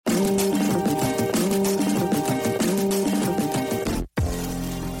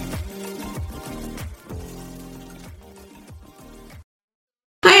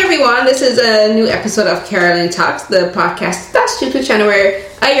Everyone, this is a new episode of Carolyn Talks, the podcast YouTube channel where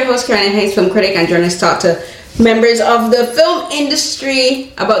I, your host Carolyn Hayes, film critic and journalist, talk to members of the film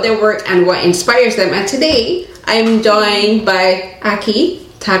industry about their work and what inspires them. And today I'm joined by Aki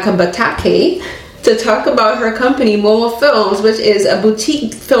Takabatake to talk about her company Momo Films, which is a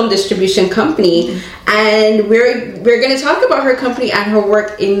boutique film distribution company. And we're going to talk about her company and her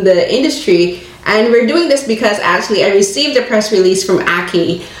work in the industry. And we're doing this because actually I received a press release from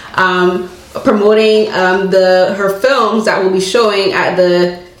Aki promoting her films that will be showing at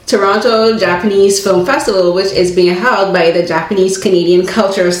the Toronto Japanese Film Festival, which is being held by the Japanese Canadian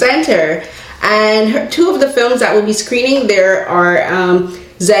Cultural Center. And two of the films that will be screening there are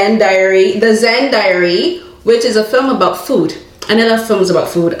The Zen Diary, which is a film about food. And I love films about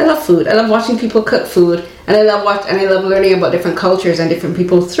food. I love food. I love watching people cook food, and I love learning about different cultures and different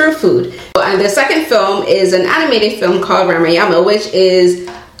people through food. And the second film is an animated film called Ramayama, which is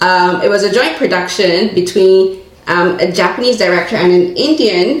it was a joint production between a Japanese director and an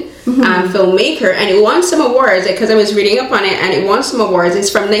Indian filmmaker, and it won some awards because I was reading up on it, and it won some awards. It's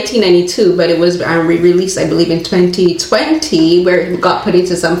from 1992, but it was re-released, I believe, in 2020, where it got put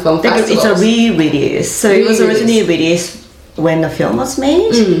into some film festivals. It's a re-release. So it was originally released when the film was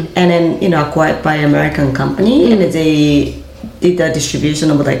made, and then acquired by an American company, and they did the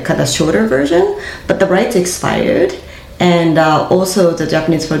distribution of the shorter version, but the rights expired. And also the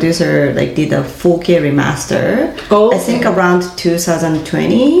Japanese producer did a 4K remaster, I think around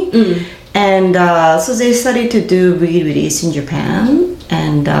 2020. And so they started to do re-release in Japan,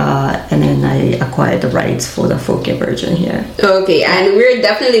 and then I acquired the rights for the 4K version here. Okay, and we're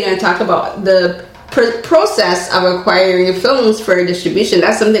definitely going to talk about the process of acquiring films for distribution.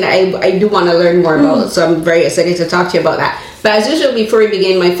 That's something I do want to learn more about, so I'm very excited to talk to you about that. But as usual, before we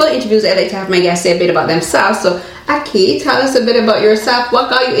begin my full interviews, I'd like to have my guests say a bit about themselves. So Aki, tell us a bit about yourself. What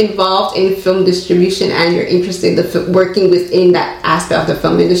got you involved in film distribution and your interest in working within that aspect of the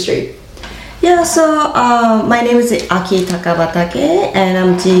film industry? Yeah, so my name is Aki Takabatake, and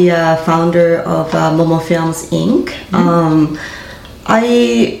I'm the founder of Momo Films Inc.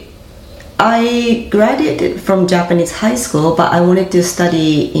 I graduated from Japanese high school, but I wanted to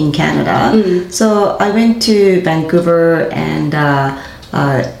study in Canada. So I went to Vancouver and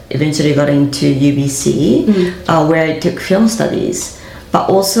eventually got into UBC, where I took film studies.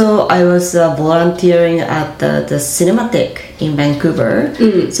 But also I was volunteering at the Cinematheque in Vancouver.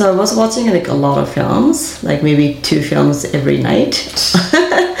 So I was watching a lot of films, maybe 2 films every night.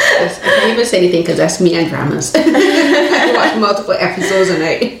 Yes, I can't even say anything because that's me and dramas. I watch multiple episodes a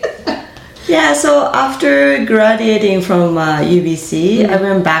night. Yeah, so after graduating from UBC, I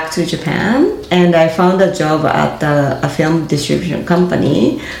went back to Japan, and I found a job at a film distribution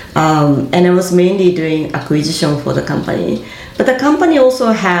company, and I was mainly doing acquisition for the company. But the company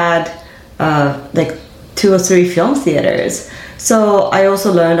also had 2 or 3 film theaters. So I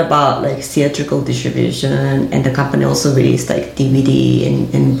also learned about theatrical distribution, and the company also released DVD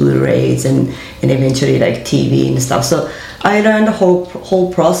and Blu-rays and eventually TV and stuff. So I learned the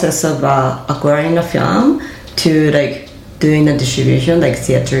whole process of acquiring a film to doing the distribution,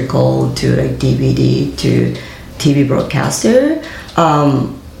 theatrical to DVD to TV broadcaster.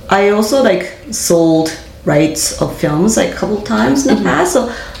 I also sold rights of films a couple times in the past,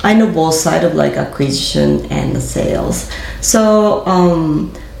 so I know both sides of acquisition and the sales. So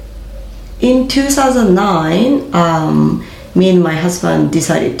in 2009, me and my husband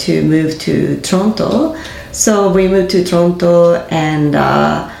decided to move to Toronto. So we moved to Toronto, and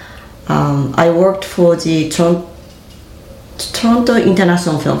I worked for the Toronto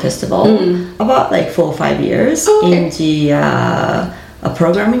International Film Festival about 4 or 5 years in the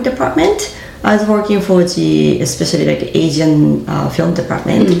programming department. I was working for the especially Asian film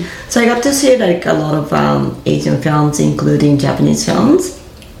department, so I got to see a lot of Asian films, including Japanese films,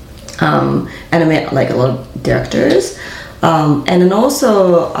 and I met a lot of directors, and then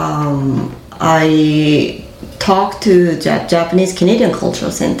also I talked to Japanese Canadian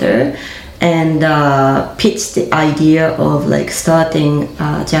Cultural Center and pitched the idea of starting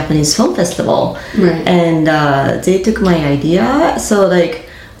a Japanese film festival, and they took my idea. So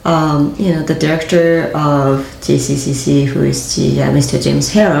the director of JCCC, who is Mr.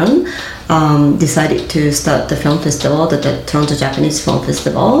 James Heron, decided to start the film festival, the Toronto Japanese Film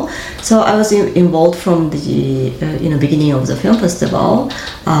Festival. So I was involved from the beginning of the film festival.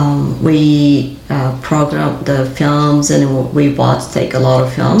 We programmed the films, and we watched a lot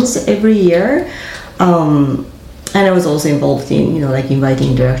of films every year. and I was also involved in, like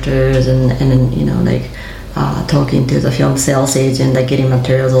inviting directors and then, talking to the film sales agent, like getting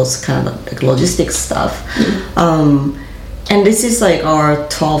materials, those kind of like logistics stuff. And this is like our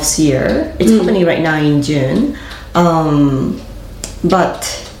 12th year. It's happening right now in June. But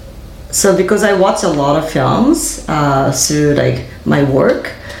so because I watch a lot of films through like my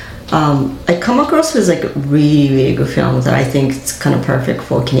work, I come across with like really, really good films that I think it's kind of perfect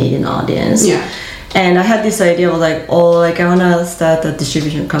for Canadian audience. Yeah. And I had this idea of like, I want to start a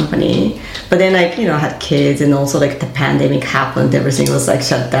distribution company. But then I had kids, and also like the pandemic happened, everything was like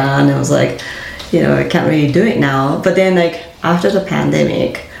shut down. And I was like, I can't really do it now. But then like after the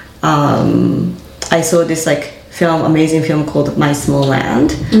pandemic, I saw this like amazing film called My Small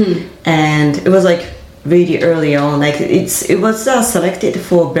Land. And it was like really early on, like it was selected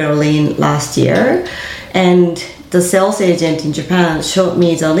for Berlin last year. And the sales agent in Japan showed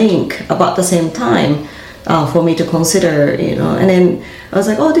me the link about the same time for me to consider, and then I was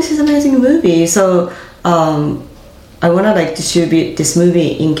like, this is an amazing movie. So I want to like distribute this movie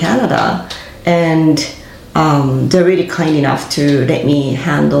in Canada, and they're really kind enough to let me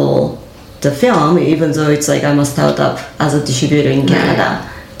handle the film, even though it's like I'm a startup as a distributor in Canada.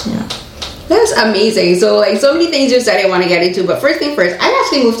 Yeah. That's amazing. So like so many things you said I want to get into, but first thing first, I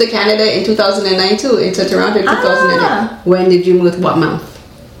actually moved to Canada in 2009 too, into Toronto in 2009. When did you move? What month?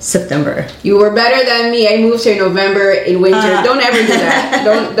 September. You were better than me. I moved here in November in winter. Don't ever do that.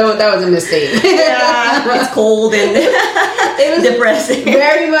 Don't. That was a mistake. Yeah, it's cold and it was depressing.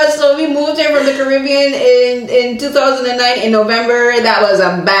 Very much so. We moved here from the Caribbean in 2009 in November. That was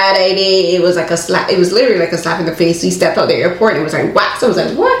a bad idea. It was like a slap. It was literally like a slap in the face. We stepped out the airport and it was like, what? So I was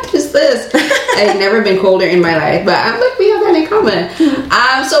like, what is this? I've never been colder in my life, but I'm like, we have that in common.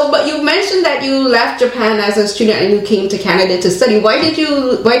 But you mentioned that you left Japan as a student and you came to Canada to study. Why did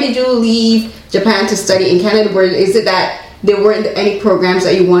you leave Japan to study in Canada? Is it that there weren't any programs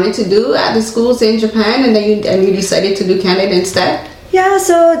that you wanted to do at the schools in Japan, and then you decided to do Canada instead? Yeah,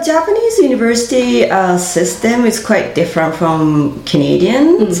 so Japanese university system is quite different from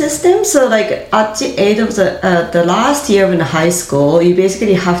Canadian system. So like at the end of the last year in high school, you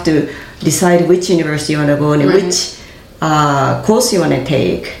basically have to decide which university you want to go and which course you want to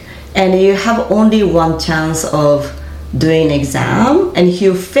take, and you have only one chance of doing exam, and if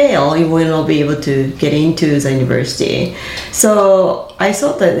you fail, you will not be able to get into the university. So I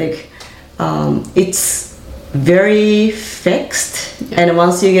thought that like it's very fixed, and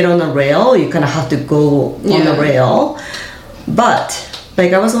once you get on the rail, you kind of have to go on the rail. But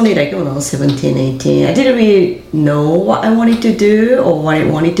like I was only like 17, 18. I didn't really know what I wanted to do or what I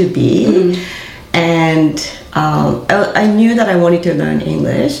wanted to be. And I knew that I wanted to learn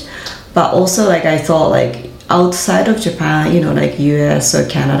English, but also like I thought like outside of Japan, like US or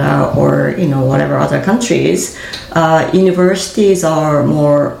Canada or whatever other countries, universities are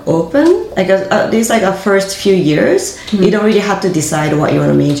more open. Like at least like the first few years, you don't really have to decide what you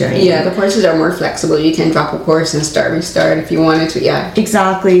want to major in. Yeah, the courses are more flexible. You can drop a course and restart if you wanted to. Yeah,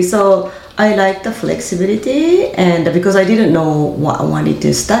 exactly. So I like the flexibility, and because I didn't know what I wanted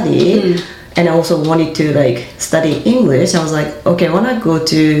to study. And I also wanted to like study English. I was like, okay, I want to go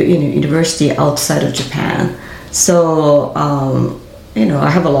to university outside of Japan. So I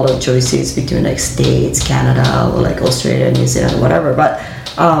have a lot of choices between like States, Canada, or like Australia, New Zealand, whatever. But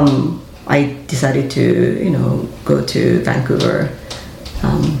I decided to go to Vancouver.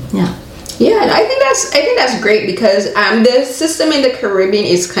 Yeah, and I think that's great because the system in the Caribbean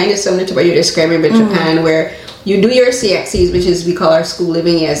is kind of similar to what you're describing with Japan, where you do your CXCs, which is we call our school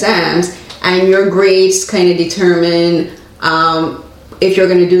living exams. And your grades kind of determine if you're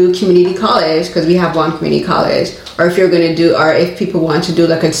going to do community college, because we have one community college, or if you're going to do, or if people want to do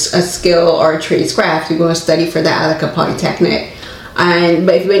like a skill or a tradescraft, you're going to study for that like a polytechnic.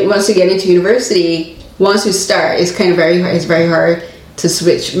 But once you get into university, once you start, it's very hard to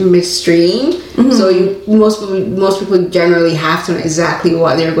switch midstream. So most people generally have to know exactly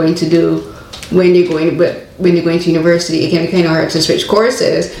what they're going to do when you're going to university. It can be kind of hard to switch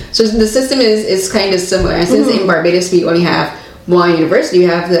courses. So the system is kind of similar. And since in Barbados we only have one university, we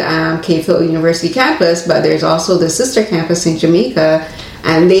have the Cape Hill University campus, but there's also the sister campus in Jamaica,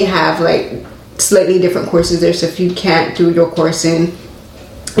 and they have like slightly different courses there. So if you can't do your course in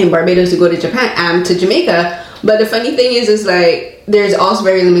Barbados, you go to Japan, to Jamaica. But the funny thing is like there's also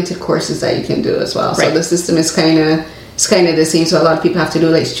very limited courses that you can do as well. So the system is kind of the same. So a lot of people have to do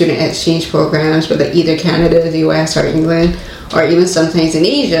like student exchange programs with like either Canada, the US, or England, or even sometimes in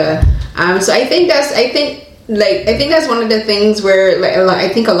Asia. So I think like, I think that's one of the things where, like, I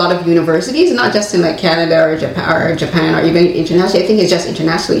think a lot of universities, not just in like Canada or Japan or even internationally, I think it's just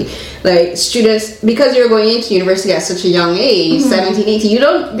internationally, like, students, because you're going into university at such a young age, 17, 18,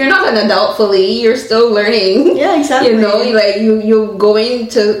 you're not an adult fully, you're still learning. Yeah, exactly. You know, like, you go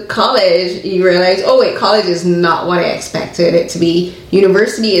into college, you realize, oh wait, college is not what I expected it to be.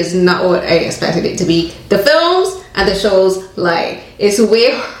 University is not what I expected it to be. The films and the shows, like, it's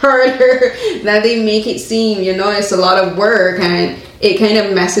way harder than they make it seem, you know. It's a lot of work and it kind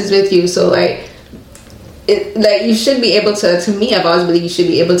of messes with you. So like, it, like, you should be able to me, I've always believed you should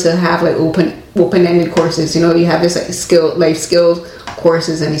be able to have like open-ended courses, you know. You have this like life skills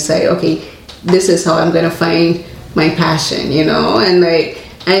courses, and you say, okay, this is how I'm gonna find my passion, you know. And like,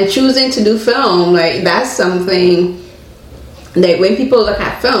 and choosing to do film, like, that's something. Like, when people look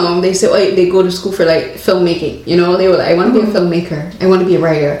at film, they say, oh, they go to school for like filmmaking, you know. They were like, I want to be a filmmaker, I want to be a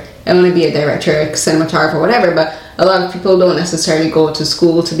writer, I want to be a director, a cinematographer, whatever. But a lot of people don't necessarily go to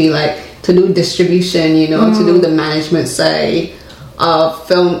school to be like, to do distribution, you know, to do the management side of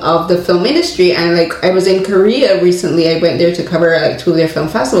the film industry. And like, I was in Korea recently. I went there to cover like 2 of their film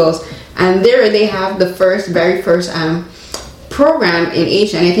festivals, and there they have the very first program in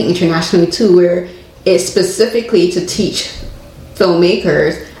Asia, and I think internationally too, where it's specifically to teach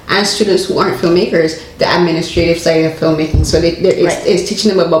filmmakers and students who aren't filmmakers the administrative side of filmmaking. So it's teaching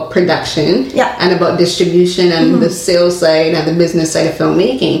them about production and about distribution and the sales side and the business side of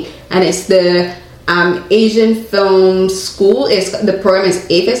filmmaking. And it's the Asian Film School. The program is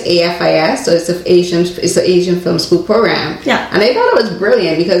AFIS, so it's the Asian Film School program. Yeah, and I thought it was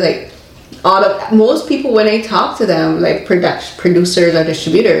brilliant because like most people, when I talk to them, like producers or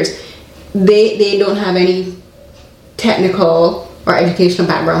distributors, they don't have any technical or educational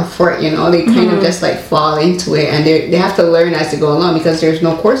background for it, you know. They kind of just like fall into it, and they have to learn as they go along, because there's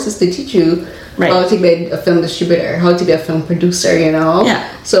no courses to teach you how to be a film distributor, how to be a film producer, you know.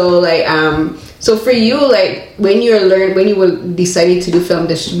 So like so for you, like, when you were deciding to do film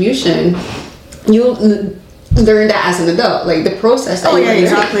distribution, you learned that as an adult, like the process that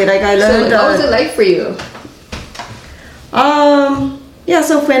exactly. Like, I learned. So how was it like for you?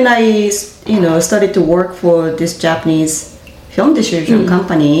 So when I started to work for this Japanese film distribution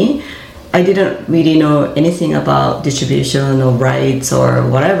company, I didn't really know anything about distribution or rights or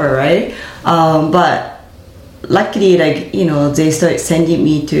whatever, right? But luckily, like, they started sending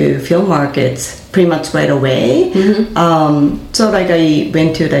me to film markets pretty much right away. So like, I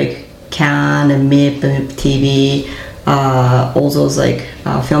went to like Cannes and MIP TV, all those like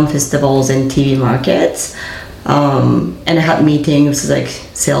film festivals and TV markets. And I had meetings with like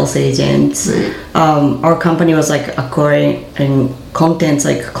sales agents. Our company was like acquiring contents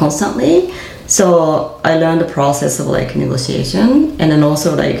like constantly, so I learned the process of like negotiation, and then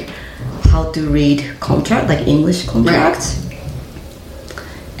also like how to read contract, like English contracts.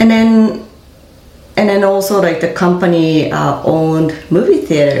 And then also like the company owned movie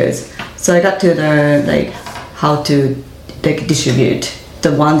theaters, so I got to learn like how to like distribute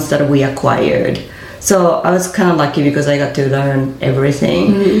the ones that we acquired. So I was kind of lucky because I got to learn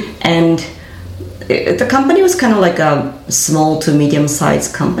everything. And the company was kind of like a small to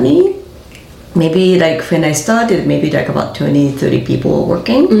medium-sized company. Maybe like when I started, maybe like about 20-30 people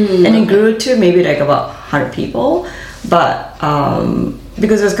working. And it grew to maybe like about 100 people. But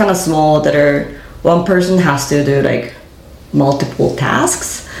because it was kind of small, one person has to do like multiple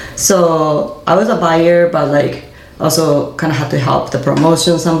tasks. So I was a buyer, but like also kind of had to help the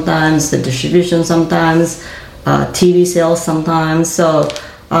promotion sometimes, the distribution sometimes, TV sales sometimes. So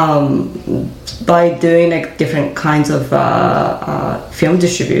by doing like different kinds of film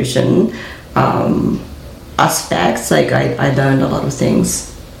distribution aspects, like I learned a lot of things.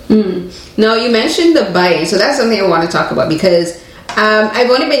 Now you mentioned the buying, so that's something I want to talk about, because I've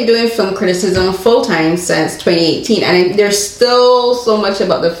only been doing film criticism full-time since 2018, and there's still so much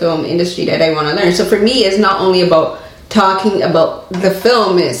about the film industry that I want to learn. So for me, it's not only about talking about the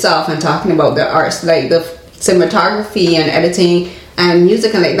film itself and talking about the arts, like the cinematography and editing and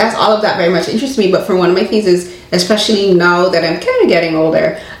music, and like that's all of that very much interests me. But for one of my things is, especially now that I'm kind of getting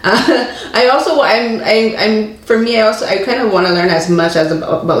older, I kind of want to learn as much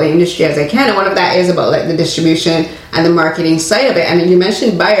about the industry as I can, and one of that is about like the distribution and the marketing side of it. And you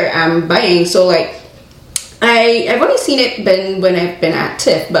mentioned buying, so like I've only seen it when I've been at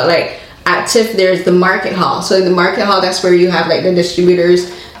TIFF, but like at TIFF there's the market hall. So in the market hall, that's where you have like the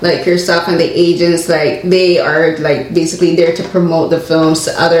distributors like yourself and the agents, like they are like basically there to promote the films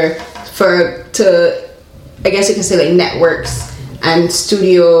to I guess you can say like networks and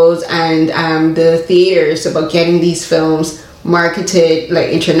studios and the theaters about getting these films marketed like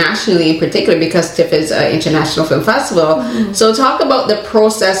internationally, in particular because TIFF is an international film festival. So talk about the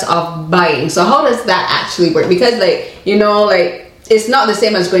process of buying. So how does that actually work? Because like, you know, like it's not the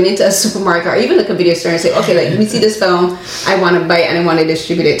same as going into a supermarket or even like a video store and say, okay, like we see this film, I want to buy it and I want to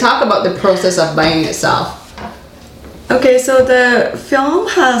distribute it. Talk about the process of buying itself. Okay, so the film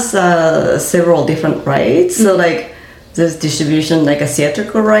has several different rights. So like there's distribution, like a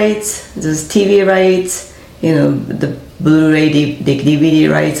theatrical rights, there's TV rights, you know, the Blu-ray, the DVD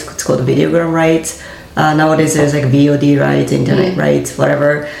rights, it's called videogram rights. Nowadays there's like VOD rights, internet rights,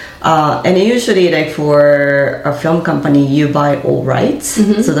 whatever. And usually like for a film company, you buy all rights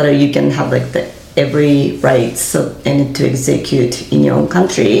so that you can have like the every rights and to execute in your own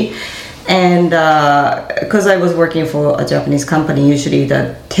country. And because I was working for a Japanese company, usually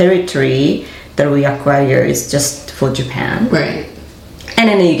the territory that we acquire is just for Japan. Right. And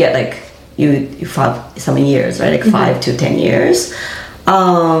then you get like, you have some years, right? Like 5 to 10 years.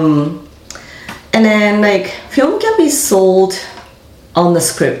 And then like film can be sold on the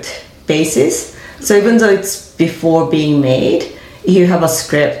script basis. So even though it's before being made, you have a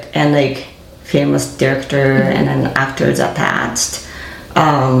script and like famous director and then actors attached.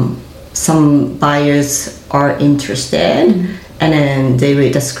 Some buyers are interested and then they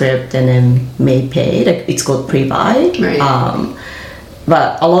read the script and then may pay. Like it's called pre-buy. Right.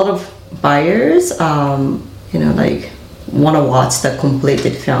 But a lot of buyers, you know, like want to watch the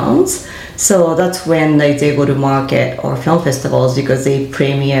completed films. So that's when like they go to market or film festivals because they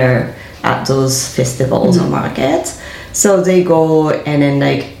premiere at those festivals or markets. So they go and then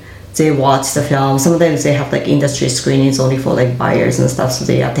like they watch the film. Sometimes they have like industry screenings only for like buyers and stuff. So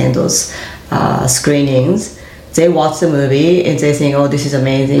they attend those screenings. They watch the movie and they think, oh, this is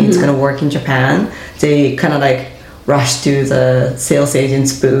amazing. It's going to work in Japan. They kind of like rush to the sales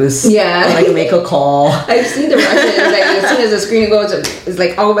agent's booth. Yeah. And, like make a call. I've seen the rushes. Like as soon as the screening goes, it's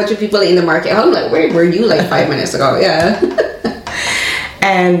like all a bunch of people in the market. I'm like, where were you like 5 minutes ago? Yeah.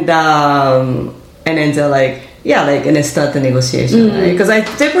 And then they're like, yeah, like, and then start the negotiation, right? Because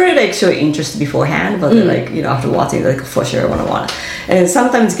they probably like show interest beforehand, but they're like, you know, after watching, like, for sure, I want to. And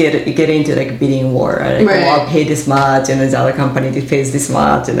sometimes get into like bidding war, right? Like, oh, I'll pay this much, and then the other company pays this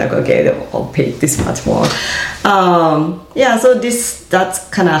much, and like, okay, I'll pay this much more. Yeah, so that's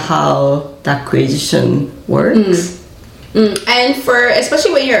kind of how the acquisition works. And for,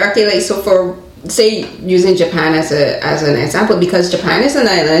 especially when you're, okay, like, so for, say using Japan as an example, because Japan is an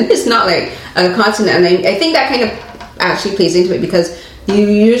island, it's not like a continent, and I think that kind of actually plays into it, because you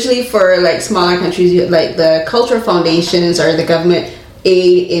usually, for like smaller countries, you, like the cultural foundations or the government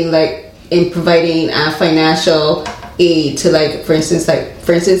aid in providing financial aid to, like, for instance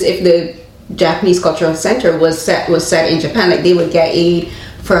if the Japanese Cultural Center was set in Japan, like they would get aid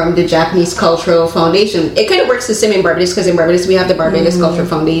from the Japanese Cultural Foundation. It kind of works the same in Barbados, because in Barbados we have the Barbados Cultural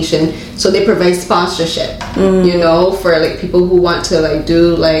Foundation, so they provide sponsorship, you know, for like people who want to like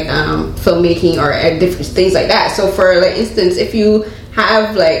do like filmmaking or different things like that. So for like instance, if you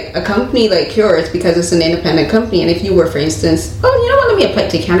have like a company like yours, because it's an independent company, and if you were, for instance, oh, you know what, let me apply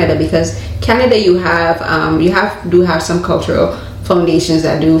to Canada, because Canada you have some cultural foundations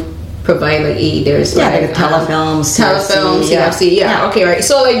that do provide like aid. There's like telefilms, CFC, okay, right.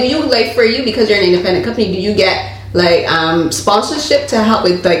 So like, do you, like, for you, because you're an independent company, do you get like sponsorship to help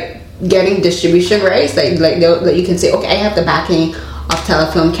with like getting distribution rights? Like you can say, okay, I have the backing of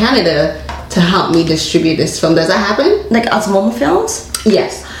Telefilm Canada to help me distribute this film. Does that happen? Like as Momo Films?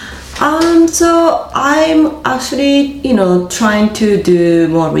 Yes. So I'm actually, you know, trying to do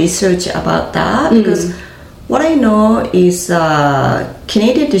more research about that, because what I know is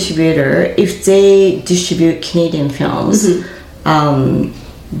Canadian distributor, if they distribute Canadian films,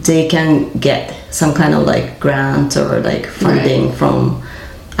 they can get some kind of like grant or like funding from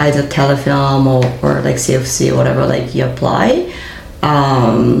either Telefilm or like CFC or whatever, like you apply.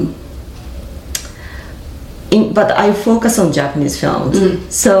 But I focus on Japanese films,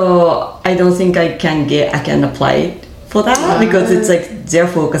 so I don't think I can apply for that, because it's like their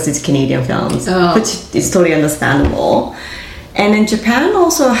focus is Canadian films, which is totally understandable. And then Japan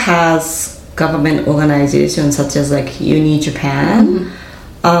also has government organizations such as like Uni Japan,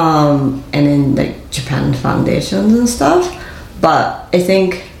 and then like Japan foundations and stuff. But I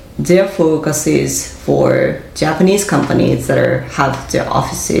think their focus is for Japanese companies that have their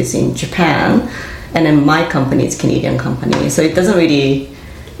offices in Japan, and then my company is Canadian company, so it doesn't really,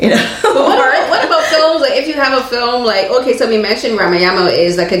 you know. What about films? Like, if you have a film, like, okay, so we mentioned Ramayama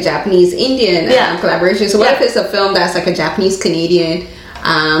is like a Japanese-Indian collaboration. So what if it's a film that's like a Japanese-Canadian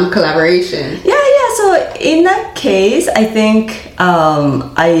collaboration? Yeah. So in that case, I think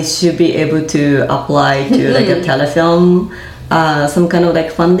I should be able to apply to like a Telefilm some kind of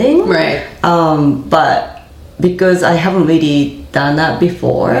like funding. Right. But because I haven't really done that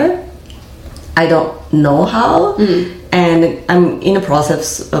before, I don't know how. And I'm in the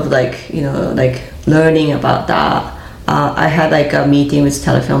process of like, you know, like learning about that. I had like a meeting with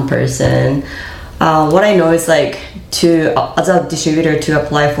telefilm person. What I know is like as a distributor to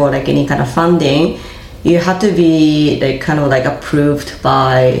apply for like any kind of funding, you have to be like kind of like approved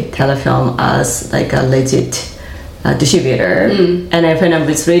by telefilm as like a legit distributor. And when I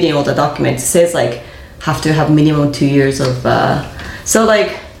was reading all the documents, it says like have to have minimum 2 years of so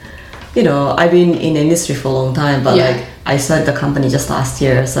like, you know, I've been in the industry for a long time, but like I started the company just last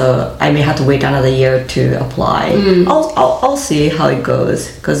year, so I may have to wait another year to apply. I'll see how it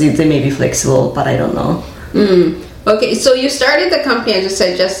goes, because they may be flexible, but I don't know. Okay, so you started the company, I just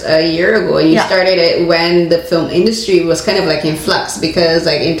said, just a year ago, and you started it when the film industry was kind of like in flux, because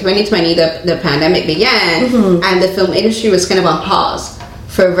like in 2020 the pandemic began, and the film industry was kind of on pause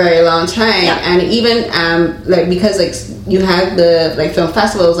for a very long time. And even like because like you had the like film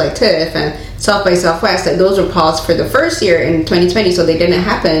festivals like TIFF and South by Southwest, like those were paused for the first year in 2020, so they didn't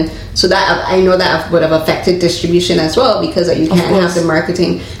happen. So that I know that would have affected distribution as well, because like, you can't have the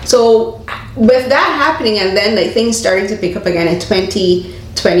marketing. So with that happening, and then like things starting to pick up again in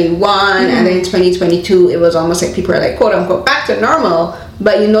 2021, and then in 2022 it was almost like people are like quote unquote back to normal,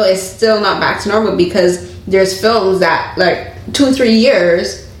 but you know it's still not back to normal, because there's films that like 2-3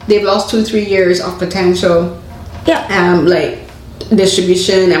 years they've lost 2-3 years of potential like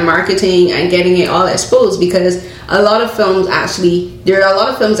distribution and marketing and getting it all exposed, because a lot of films there are a lot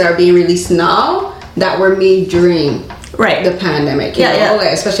of films that are being released now that were made during the pandemic, you know?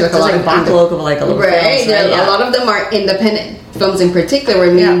 Like, especially like a lot of backlog of like a lot of films, a lot of them are independent films in particular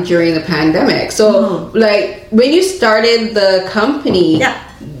were made during the pandemic. So like when you started the company,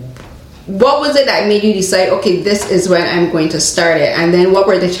 what was it that made you decide, okay, this is when I'm going to start it? And then what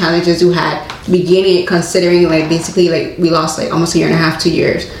were the challenges you had beginning it, considering like basically like we lost like almost 1.5 years, 2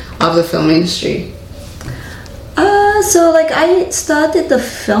 years of the film industry? So like I started the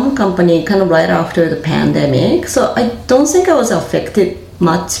film company kind of right after the pandemic, so I don't think I was affected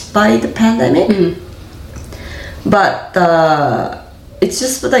much by the pandemic. But it's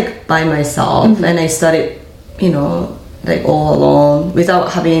just like by myself, and I started, you know, like all alone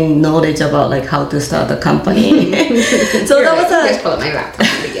without having knowledge about like how to start a company. So that was a just pull up my laptop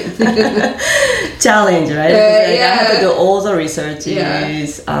again. challenge, right? I had to do all the researches.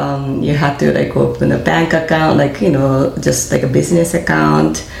 You had to like open a bank account, like, you know, just like a business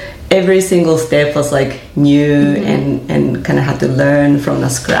account. Every single step was like new, and kind of had to learn from the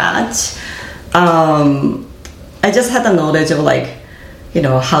scratch. I just had the knowledge of like, you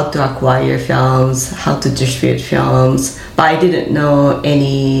know, how to acquire films, how to distribute films, but I didn't know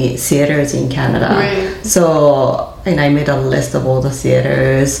any theaters in Canada. So, and I made a list of all the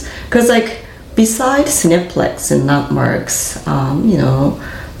theaters, because like besides Cineplex and Landmarks, you know,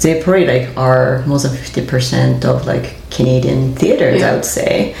 they probably like are more than 50% of like Canadian theaters, I would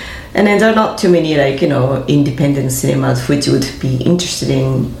say. And then there are not too many like, you know, independent cinemas which would be interested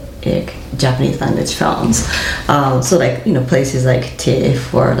in like Japanese language films. So like, you know, places like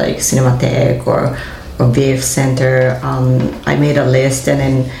TIFF or like Cinematheque or VF Center. I made a list, and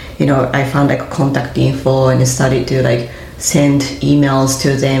then, you know, I found like contact info and started to like send emails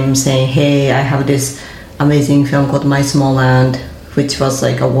to them saying, hey, I have this amazing film called My Small Land, which was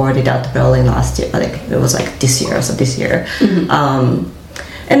like awarded at Berlin last year. Like it was like this year.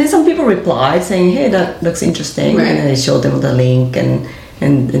 And then some people replied saying, hey, that looks interesting. And then I showed them the link, and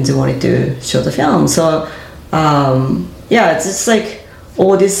they wanted to show the film. So it's just like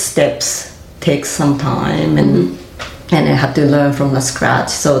all these steps take some time, and I had to learn from the scratch.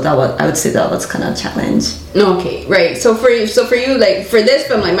 So I would say that was kind of a challenge. Okay, right. So for you, like for this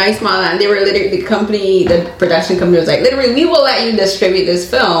film, like My Small Land, they were literally the production company was like, literally, we will let you distribute this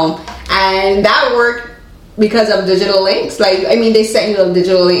film, and that worked because of digital links. Like, I mean, they sent you a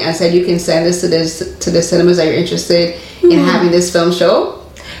digital link and said you can send this to the cinemas that you're interested in having this film show.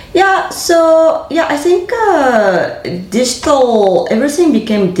 I think everything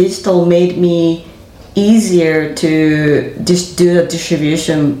became digital, made me easier to just do the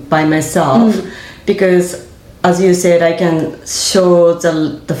distribution by myself, because as you said, I can show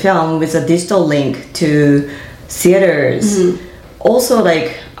the film with a digital link to theaters. Also,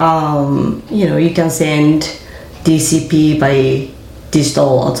 like, you know, you can send DCP by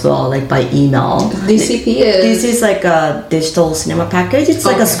digital as well, like by email. DCP this is like a digital cinema package. It's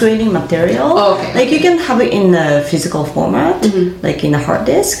like a screening material. Like you can have it in a physical format, like in a hard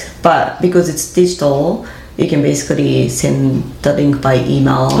disk, but because it's digital, you can basically send the link by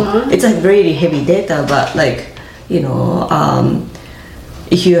email. It's a really heavy data, but like,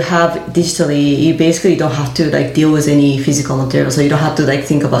 if you have digitally, you basically don't have to like deal with any physical material, so you don't have to like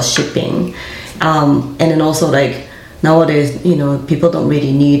think about shipping. And then also like nowadays, people don't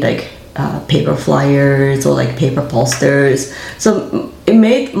really need like paper flyers or like paper posters. So it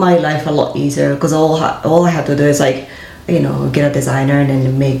made my life a lot easier because all I had to do is like, get a designer and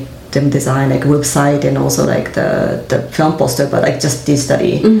then make them design like a website and also like the film poster, but like just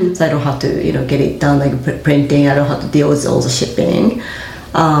digitally. Mm-hmm. So I don't have to get it done like printing. I don't have to deal with all the shipping.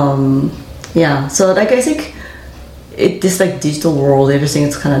 So like I think this like digital world, everything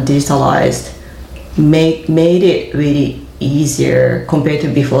is kind of digitalized, made it really easier compared to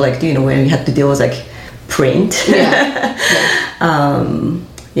before, like when you had to deal with like print.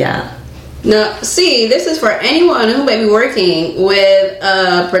 Now, see, this is for anyone who may be working with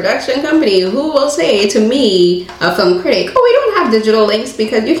a production company who will say to me, a film critic, we don't have digital links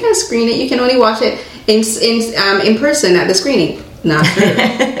because you can't screen it, you can only watch it in person at the screening. Not true.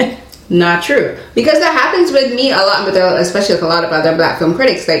 Not true. Because that happens with me a lot, especially with a lot of other Black film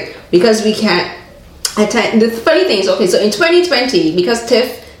critics, like, because we can't attend. The funny thing is, so in 2020, because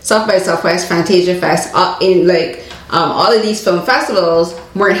TIFF, South by Southwest, Fantasia Fest, all of these film festivals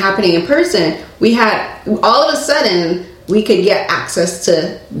weren't happening in person, we had, all of a sudden, we could get access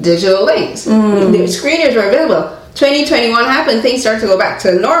to digital links. The screeners were available. 2021 happened, things started to go back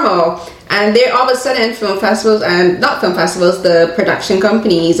to normal, and there all of a sudden film festivals, and not film festivals, the production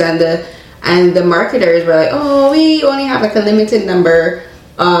companies and the marketers were like, we only have like a limited number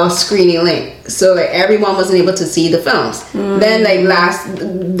of screening links, so like everyone wasn't able to see the films. Then like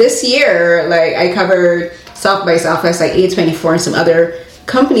this year, like I covered South by Southwest, like A24 and some other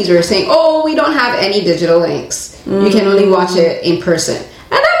companies were saying, we don't have any digital links. You can only watch it in person.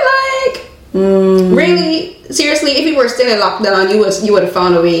 And I'm like, really? Seriously, if you were still in lockdown, you would have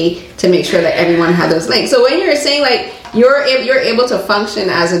found a way to make sure that everyone had those links. So when you're saying like you're able to function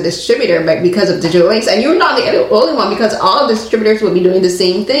as a distributor, but because of digital links, and you're not the only one, because all distributors will be doing the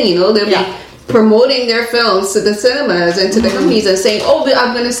same thing. They'll be promoting their films to the cinemas and to the companies and saying,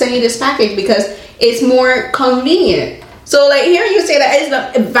 I'm going to send you this package because it's more convenient. So like here you say that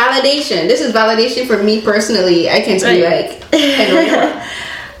it's validation. This is validation for me personally. I can see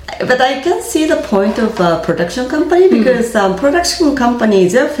But I can see the point of a production company, because production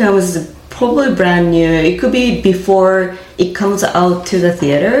companies, their film is probably brand new. It could be before it comes out to the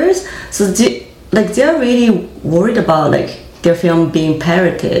theaters. So they're really worried about like their film being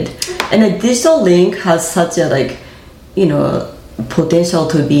pirated. And a digital link has such a potential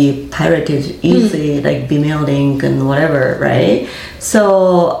to be pirated easily, like Vimeo link and whatever, right?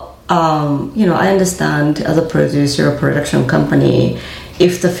 So I understand as a producer or production company,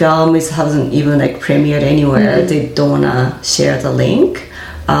 if the film hasn't even like premiered anywhere, they don't wanna share the link.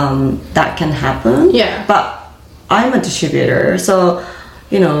 That can happen. Yeah. But I'm a distributor, so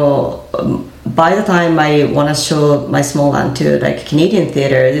by the time I want to show my small one to like Canadian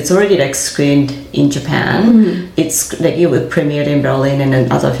theaters, it's already like screened in Japan. It's like it would premiere in Berlin and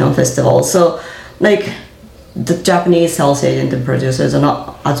then other film festivals. So like the Japanese sales agent and producers are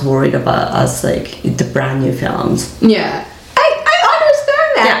not as worried about us like the brand new films. Yeah.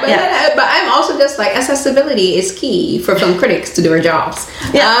 But I'm also just like, accessibility is key for film critics to do their jobs.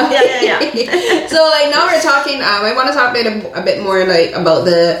 So like now we're talking, I want to talk a bit more like about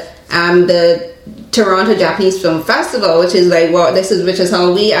the Toronto Japanese Film Festival, which is like which is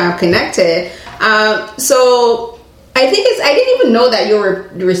how we are connected. So I think I didn't even know that you were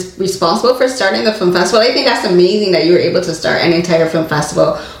responsible for starting the film festival. I think that's amazing that you were able to start an entire film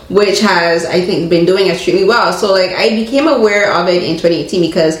festival, which has, I think, been doing extremely well. So like I became aware of it in 2018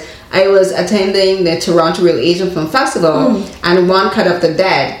 because I was attending the Toronto Real Asian Film Festival and One Cut of the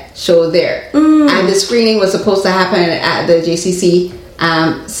Dead showed there. And the screening was supposed to happen at the JCC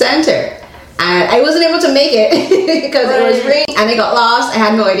Center. And I wasn't able to make it because it was raining and I got lost. I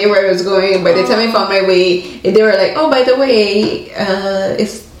had no idea where I was going. By the time I found my way, they were like, by the way,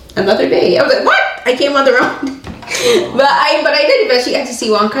 it's another day. I was like, what? I came on the wrong but I did eventually get to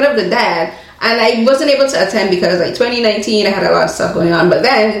see One Cut of the Dead, and I wasn't able to attend because like 2019 I had a lot of stuff going on, but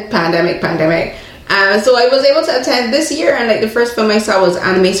then pandemic, so I was able to attend this year, and like the first film I saw was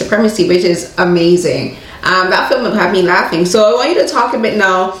Anime Supremacy, which is amazing. That film had me laughing. So I want you to talk a bit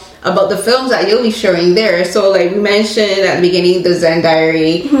now about the films that you'll be showing there. So like we mentioned at the beginning, the Zen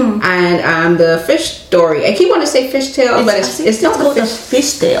Diary and the Fish Story. I keep wanting to say Fishtail, but it's not called the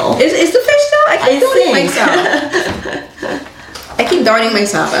Fishtail. Is the Fishtail? I keep doubting myself. I keep doubting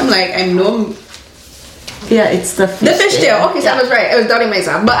myself. I'm like, yeah, it's the Fishtail. The Fishtail. Okay, so I was right. I was doubting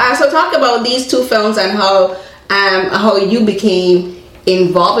myself. But so talk about these two films and how you became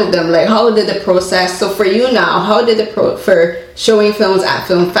involved with them? Like, how did the process? So for you now, how did for showing films at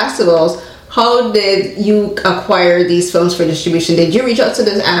film festivals? How did you acquire these films for distribution? Did you reach out to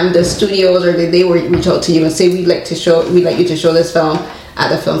the studios, or did they reach out to you and say we'd like you to show this film at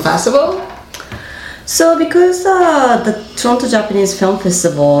the film festival? So because the Toronto Japanese Film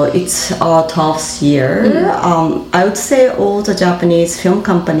Festival, it's our 12th year, I would say all the Japanese film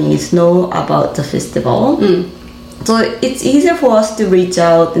companies know about the festival. So it's easier for us to reach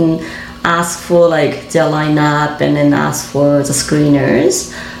out and ask for like their lineup and then ask for the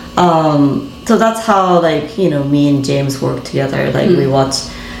screeners. So that's how like, you know, me and James work together. Like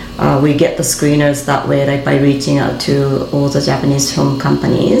we get the screeners that way, like by reaching out to all the Japanese film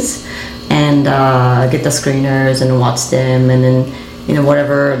companies and get the screeners and watch them, and then, you know,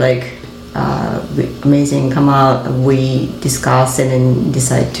 whatever like amazing come out, we discuss and then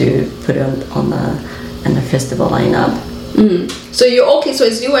decide to put it on the festival lineup. So so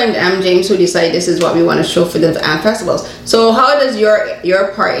it's you and James who decide this is what we want to show for the festivals. So how does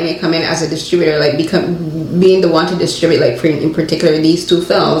your part in it come in as a distributor, like being the one to distribute, like for in particular these two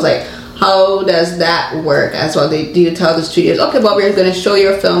films? Like, how does that work as well? Do you tell the studios, okay, well, we're going to show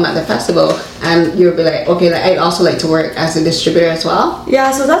your film at the festival, and you'll be like, okay, like, I'd also like to work as a distributor as well?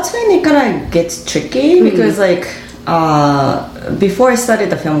 Yeah, so that's when it kind of gets tricky because like before I started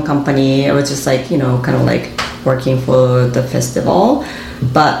the film company, I was just like, you know, kind of like working for the festival.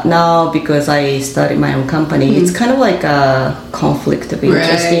 But now because I started my own company, it's kind of like a conflict of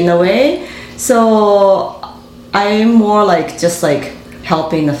interest in a way. So I'm more like just like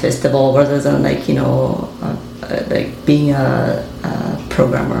helping the festival rather than like, you know, like being a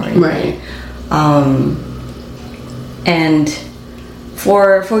programmer, right? And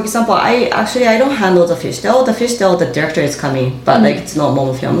for example, I don't handle the festival. The festival, the director is coming, but like it's not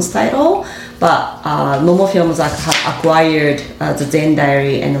Momo Films title. But Momo Films have acquired the Zen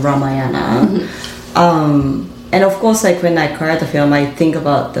Diary and Ramayana. And of course, like when I acquired the film, I think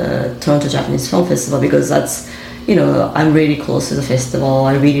about the Toronto Japanese Film Festival because that's, you know, I'm really close to the festival.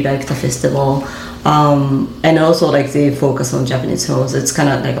 I really like the festival. And also like they focus on Japanese films. It's kind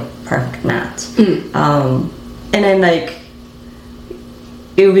of like a perfect match. And then like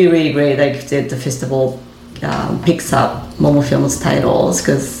it would be really great like if the festival picks up Momo Films titles,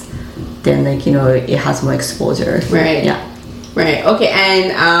 because then like, you know, it has more exposure. Right. Yeah. Right. Okay.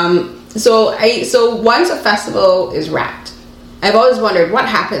 And so once a festival is wrapped, I've always wondered what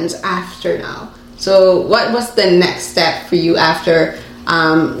happens after now. So what's the next step for you after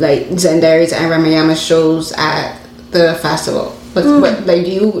like Zen Diaries and Ramayana shows at the festival? So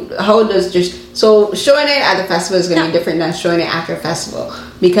showing it at the festival is going to be different than showing it after a festival,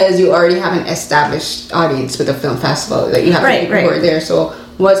 because you already have an established audience with a film festival. Like you have people who are there. So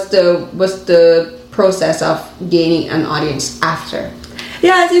what's the process of gaining an audience after?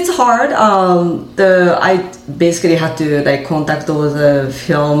 Yeah, it's hard. I basically had to like contact all the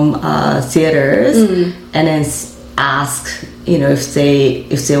film theaters and then ask, you know, if they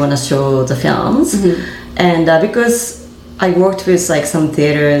want to show the films, and because I worked with like some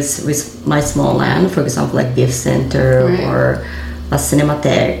theaters with my small land, for example, like Gift Center or a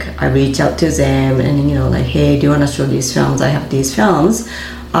Cinematheque, I reach out to them and, you know, like, hey, do you want to show these films? I have these films.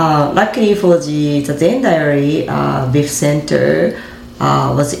 Luckily for the Zen Diary, Gift Center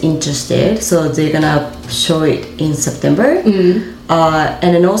was interested, so they're gonna show it in September. And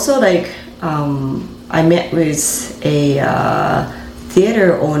then also like I met with a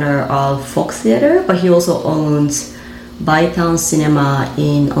theater owner of Fox Theater, but he also owns Bytown Cinema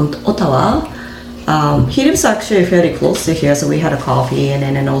in Ottawa. He lives actually fairly close to here, so we had a coffee and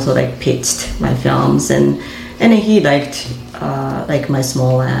then also like pitched my films, and then he liked like my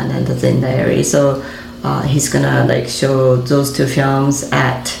small land and the Zen Diary, so he's gonna like show those two films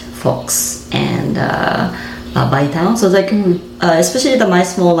at Fox and Bytown. So like especially the My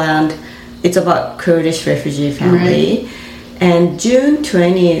Small Land, it's about Kurdish refugee family, and June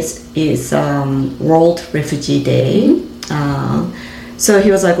 20th is World Refugee Day. So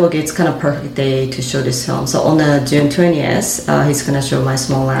he was like, okay, it's kind of perfect day to show this film. So on June 20th, he's gonna show My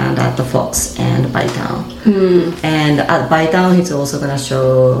Small Land at the Fox and Bytown. And at Bytown, he's also gonna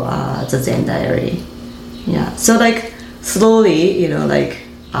show the Zen Diary. Yeah. So like slowly, you know, like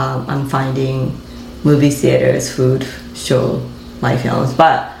I'm finding movie theaters who would show my films,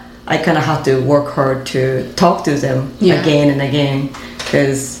 but I kind of have to work hard to talk to them again and again,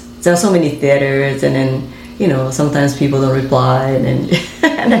 because there are so many theaters, and then, you know, sometimes people don't reply, and then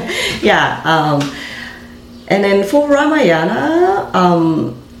and then for Ramayana,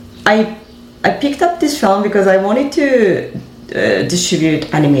 I picked up this film because I wanted to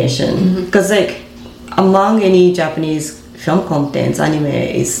distribute animation, because like among any Japanese film contents, anime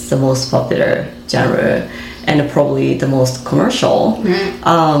is the most popular genre and probably the most commercial.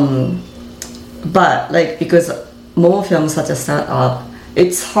 But like because Momo Film is such a startup,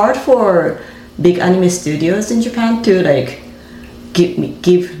 it's hard for big anime studios in Japan to like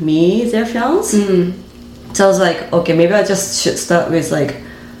give me their films. So I was like, okay, maybe I just should start with like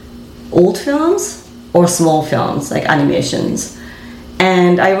old films or small films, like animations.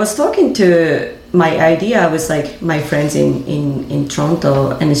 And I was talking to my idea with like my friends in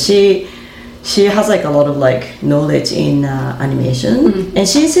Toronto, and she has like a lot of like knowledge in animation, and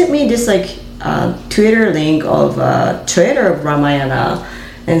she sent me this like Twitter link of a trailer of Ramayana,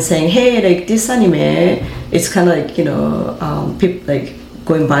 and saying, hey, like this anime, it's kind of like, you know, people like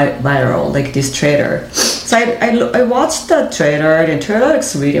going viral, like this trailer. So I watched the trailer, and the trailer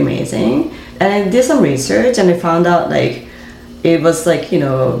looks really amazing, and I did some research, and I found out like it was like, you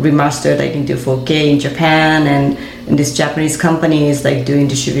know, remastered like into 4K in Japan, and this Japanese company is like doing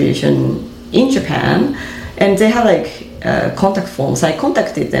distribution in Japan, and they have like contact forms. I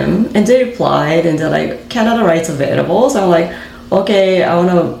contacted them, and they replied, and they're like, Canada rights available. So I'm like, okay, I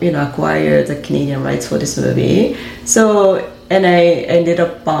want to, you know, acquire the Canadian rights for this movie. So, and I ended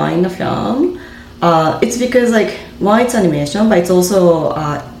up buying the film. It's because like, one, it's animation, but it's also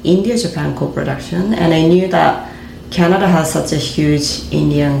India-Japan co-production, and I knew that Canada has such a huge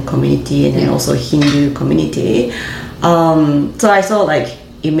Indian community and then also Hindu community. So I thought like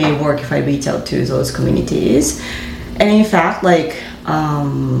it may work if I reach out to those communities. And in fact, like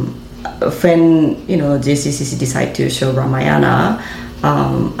when, you know, JCCC decided to show Ramayana,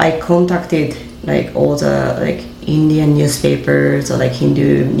 I contacted like all the like Indian newspapers or like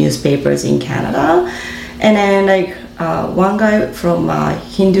Hindu newspapers in Canada, and then like one guy from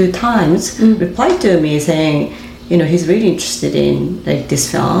Hindu Times replied to me saying, you know, he's really interested in like this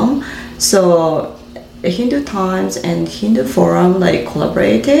film. So Hindu Times and Hindu Forum like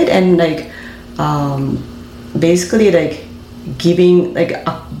collaborated, and like basically like giving like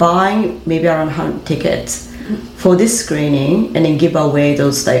buying maybe around 100 tickets for this screening, and then give away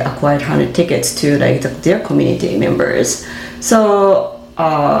those like acquired 100 tickets to like their community members. So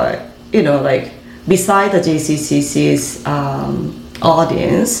you know, like beside the JCCC's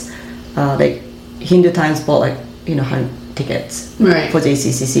audience, like Hindu Times bought like, you know, 100 tickets for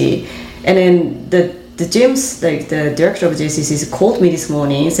JCCC, and then the James, like the director of JCCC, called me this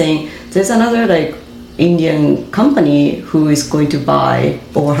morning saying there's another like Indian company who is going to buy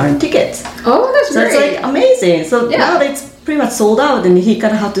over 100 tickets. Oh, that's so great! It's like amazing. So now it's pretty much sold out, and he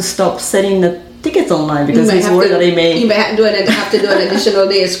kind of have to stop selling the tickets online because he's worried that he may. You may have to do an additional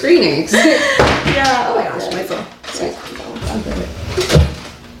day of screenings. Yeah. Oh my gosh, my phone. Sorry.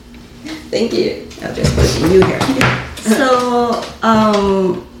 Thank you. I'll just put it in you here. So,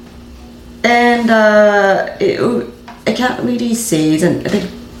 and I can't really say. And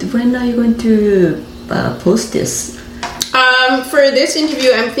when are you going to post this? For this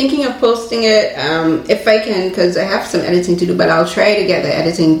interview, I'm thinking of posting it if I can, because I have some editing to do. But I'll try to get the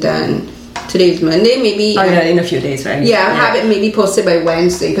editing done. Today's Monday, maybe. Oh yeah, in a few days, right? Yeah, I'll have it maybe posted by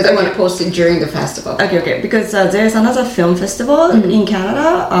Wednesday, because I want to post it during the festival. Okay. Because there's another film festival in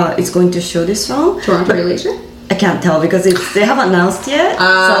Canada. It's going to show this film. Toronto Relation? I can't tell because they haven't announced yet.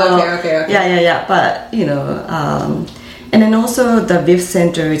 Okay. Yeah. But you know, and then also the VIF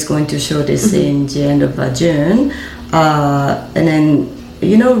Center is going to show this in the end of June. And then,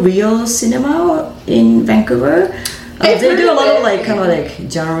 you know, Rio Cinema in Vancouver. They do a lot of like kind of like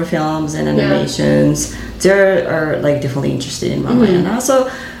genre films and animations. They are like definitely interested in Ramayana. So,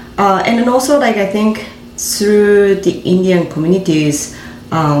 and then also like I think through the Indian communities,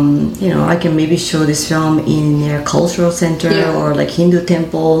 you know, I can maybe show this film in their cultural center or like Hindu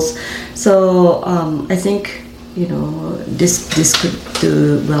temples. So I think, you know, this could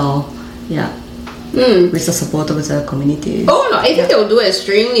do well. Yeah. With the support of the community. Oh no, I think they'll do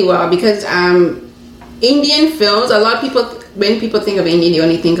extremely well, because Indian films, a lot of people, when people think of India, they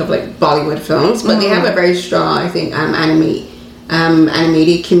only think of like Bollywood films, but they have a very strong, I think,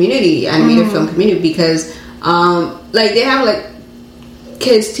 animated community, animated film community, because like they have like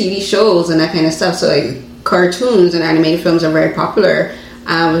kids TV shows and that kind of stuff. So like cartoons and animated films are very popular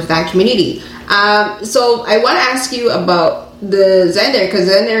with that community. So I want to ask you about the Zender, because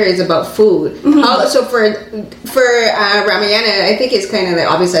Zender is about food. So for Ramayana, I think it's kind of like,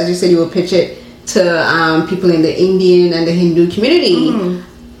 obviously, as you said, you will pitch it to people in the Indian and the Hindu community.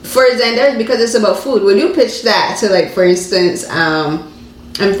 For Zender, because it's about food, will you pitch that to, like, for instance, I'm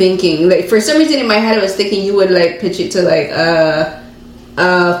thinking, like, for some reason in my head I was thinking you would like pitch it to like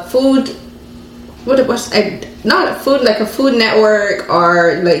food. What it was? not a food, like a Food Network,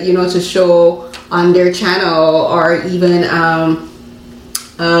 or like, you know, to show on their channel, or even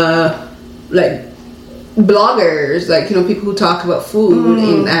like bloggers, like, you know, people who talk about food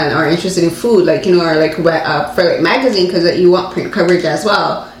and are interested in food, like, you know, or like for like magazine, because you want print coverage as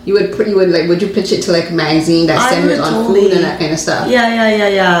well. Would you pitch it to like a magazine that centers on food and that kind of stuff?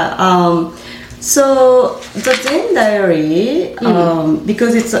 Yeah. So the Zen Diary,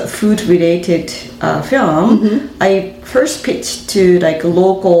 because it's a food-related film, I first pitched to like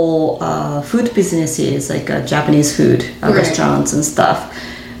local food businesses, like Japanese food restaurants and stuff,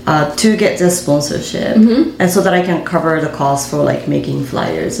 to get the sponsorship, and so that I can cover the cost for like making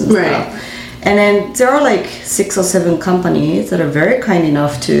flyers and stuff. And then there are like 6 or 7 companies that are very kind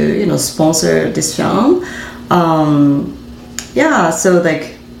enough to, you know, sponsor this film. So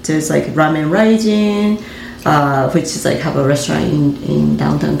like there's like Ramen Raijin, which is like have a restaurant in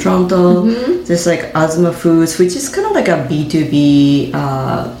downtown Toronto. There's like Azuma Foods, which is kind of like a B2B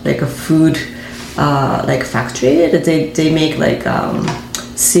like a food like factory that they make like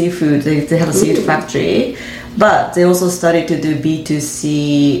seafood. They have a seafood factory, but they also started to do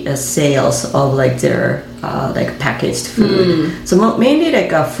B2C sales of like their like packaged food. So mainly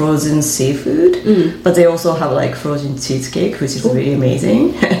like a frozen seafood, but they also have like frozen cheesecake, which is really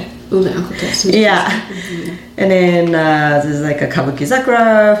amazing. Yeah. And then there's like a Kabuki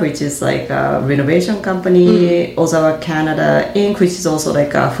Sakura, which is like a renovation company. Ozawa Canada Inc., which is also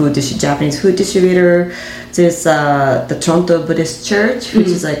like a Japanese food distributor. There's the Toronto Buddhist Church, which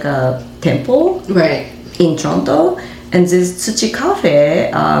is like a temple in Toronto. And there's Tsuchi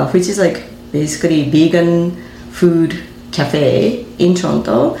Cafe, which is like basically vegan food cafe in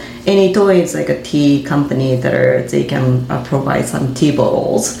Toronto. And Itoei is like a tea company that they can provide some tea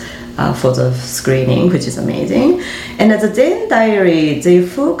bottles for the screening, which is amazing. And at the Zen Diary, they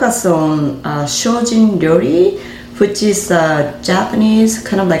focus on Shojin Ryori, which is Japanese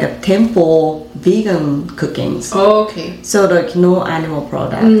kind of like a temple vegan cooking. So like no animal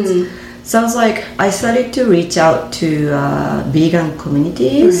products. So I was like, I started to reach out to vegan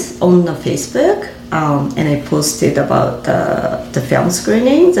communities on the Facebook, and I posted about the film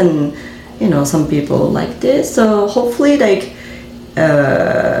screenings, and you know, some people liked it. So hopefully, like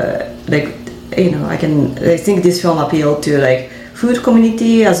you know, I think this film appealed to like food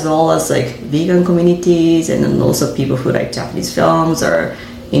community as well as like vegan communities, and then also people who like Japanese films or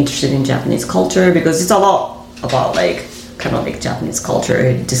interested in Japanese culture, because it's a lot about like kind of like Japanese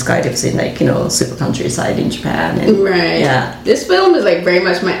culture described in like, you know, super countryside in Japan. And, this film is like very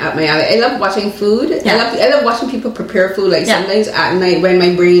much up my alley. I love watching food. I love watching people prepare food. Like sometimes at night when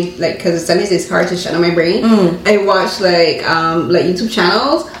my brain, like, because sometimes it's hard to shut down my brain, I watch like YouTube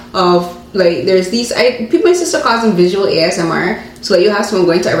channels of like, there's these my sister calls them visual ASMR. So like, you have someone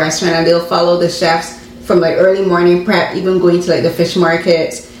going to a restaurant and they'll follow the chefs from like early morning prep, even going to like the fish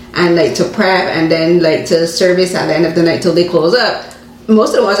markets, and like to prep, and then like to service at the end of the night till they close up.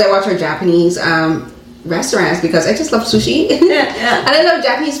 Most of the ones I watch are Japanese restaurants, because I just love sushi. And I love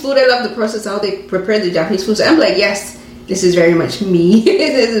Japanese food. I love the process how they prepare the Japanese food. So I'm like, yes, this is very much me.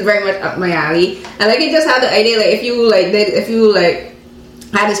 This is very much up my alley. And like, I just had the idea, like, if you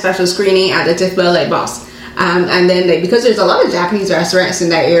had a special screening at the Tiff Bell like Boss, and then like, because there's a lot of Japanese restaurants in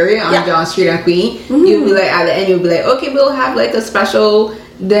that area on John Street and Queen, you'll be like, at the end you'll be like, okay, we'll have like a special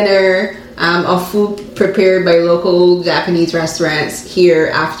dinner of food prepared by local Japanese restaurants here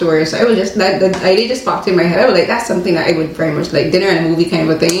afterwards. So I was just, the idea just popped in my head. I was like, that's something that I would very much like, dinner and a movie kind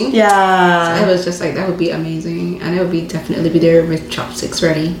of a thing. So I was just like, that would be amazing, and I would definitely be there with chopsticks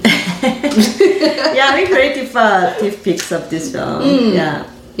ready. Very creative Tiff picks up this film.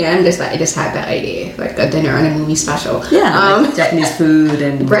 I'm just like, I just had that idea, like a dinner and a movie special. Like Japanese food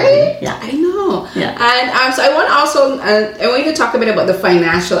and I know. And so I want to also I want you to talk a bit about the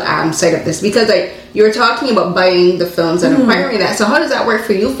financial side of this, because like, you're talking about buying the films and acquiring that. So how does that work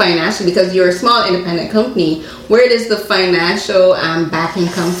for you financially? Because you're a small independent company. Where does the financial backing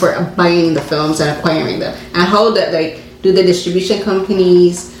come for buying the films and acquiring them? And how that, like, do the distribution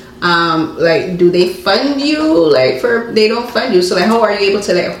companies like, do they fund you? Like, they don't fund you, so like, how are you able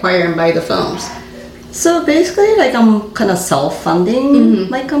to like acquire and buy the films? So basically, like, I'm kind of self-funding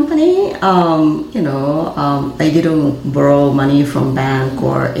my company. You know, I didn't borrow money from bank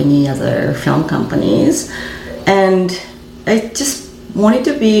or any other film companies, and I just wanted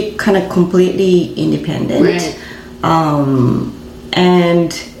to be kind of completely independent.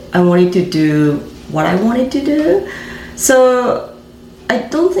 And I wanted to do what I wanted to do. So I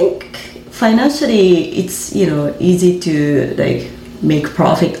don't think financially it's, you know, easy to like make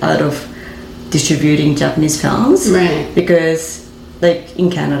profit out of distributing Japanese films, because like in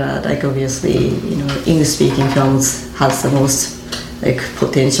Canada, like obviously, you know, English-speaking films has the most like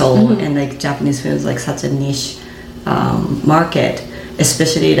potential, and like Japanese films like such a niche market,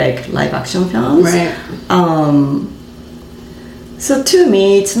 especially like live action films. Right. So to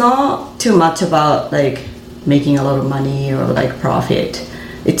me, it's not too much about like making a lot of money or like profit.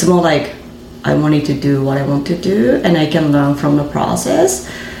 It's more like I wanted to do what I want to do, and I can learn from the process.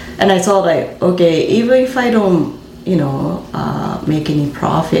 And I thought like, okay, even if I don't, you know, make any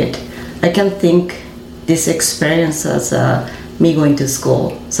profit, I can think this experience as me going to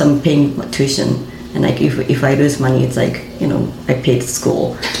school, so I'm paying tuition, and like if I lose money, it's like, you know, I paid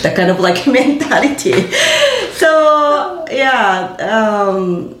school. That kind of like mentality. So yeah,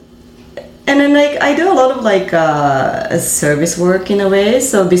 and then like I do a lot of like service work in a way.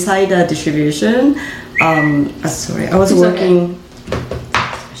 So beside distribution, sorry, I was working.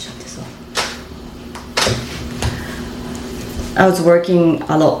 Shut this off. I was working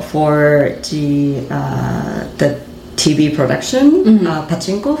a lot for the TV production,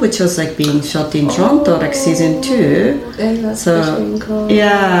 Pachinko, which was like being shot in Toronto, like season 2. So Pachinko.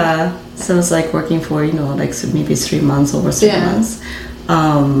 Yeah, so I was like working for, you know, like maybe 3 months, over 3 months,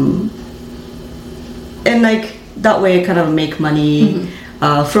 and like that way I kind of make money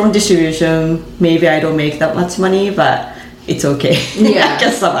from distribution. Maybe I don't make that much money, but it's okay. I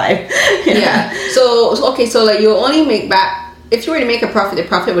can survive. So okay, so like you only make back. If you were to make a profit, the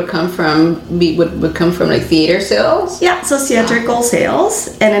profit would come from would come from like theater sales. Yeah, so theatrical sales,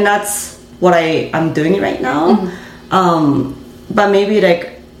 and then that's what I'm doing right now. But maybe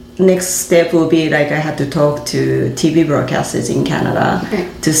like next step will be like I had to talk to TV broadcasters in Canada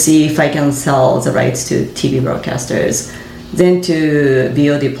to see if I can sell the rights to TV broadcasters, then to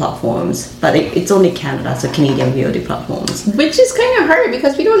VOD platforms. But it's only Canada, so Canadian VOD platforms, which is kind of hard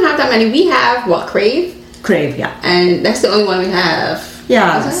because we don't have that many. We have Crave, yeah. And that's the only one we have.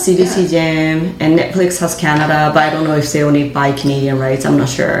 Yeah, CDC Gem, and Netflix has Canada, but I don't know if they only buy Canadian rights. I'm not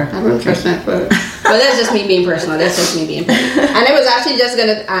sure. I don't trust Netflix. But that's just me being personal. And I was actually just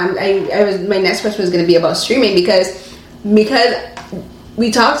gonna. My next question was gonna be about streaming because we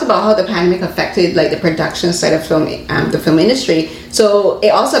talked about how the pandemic affected like the production side of film, the film industry. So it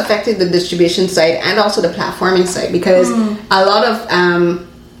also affected the distribution side and also the platforming side because a lot of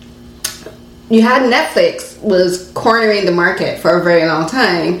you had Netflix was cornering the market for a very long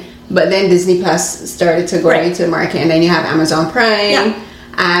time, but then Disney Plus started to go into the market, and then you have Amazon Prime.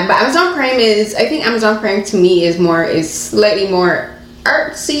 But Amazon Prime I think Amazon Prime to me is slightly more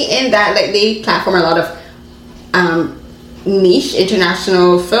artsy in that like they platform a lot of niche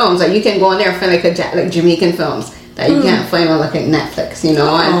international films. Like you can go on there and find like Jamaican films that you can't find on like Netflix, you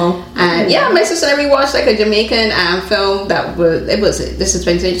know. And my sister and I watched like a Jamaican film this is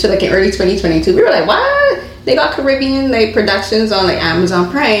 2020, so like in early 2022. We were like, what? They got Caribbean like productions on like Amazon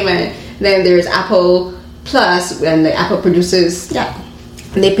Prime, and then there's Apple Plus, and the Apple produces.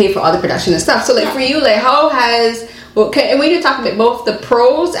 And they pay for all the production and stuff. So like for you, like how has and we need to talk about both the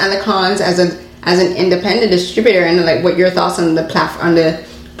pros and the cons as an independent distributor, and like what your thoughts on the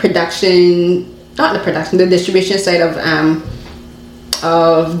the distribution side of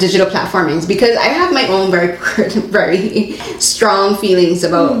digital platformings, because I have my own very very strong feelings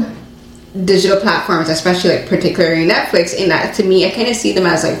about digital platforms, especially like particularly Netflix, in that to me I kind of see them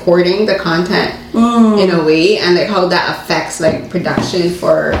as like hoarding the content in a way, and like how that affects like production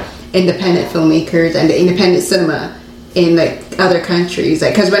for independent filmmakers and the independent cinema in like other countries.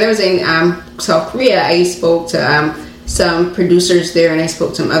 Like because when I was in South Korea, I spoke to some producers there, and I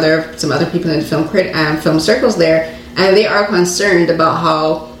spoke to some other people in the film circles there, and they are concerned about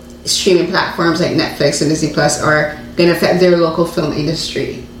how streaming platforms like Netflix and Disney Plus are going to affect their local film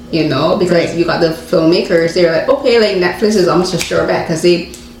industry, you know, because you got the filmmakers, they're like, okay, like Netflix is almost a sure bet because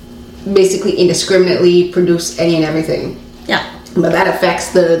they basically indiscriminately produce any and everything. But that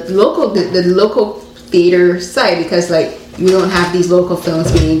affects the local theater side, because like you don't have these local films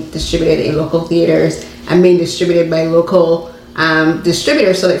being distributed in local theaters and being distributed by local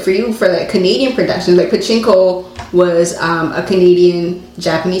distributors. So like for you, for like Canadian productions, like Pachinko was a Canadian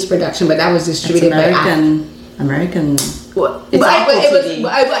Japanese production, but that was distributed by American.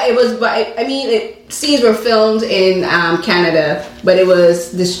 Scenes were filmed in Canada, but it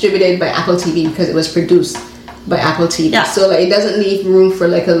was distributed by Apple TV because it was produced by Apple TV. So like it doesn't leave room for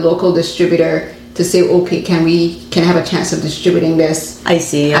like a local distributor to say, okay, can I have a chance of distributing this? I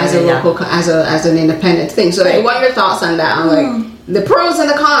see. As a local, as an independent thing. So like, what are your thoughts on that? On like the pros and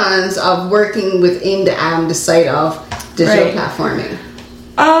the cons of working within the site of digital platforming?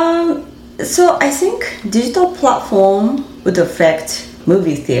 So I think digital platform would affect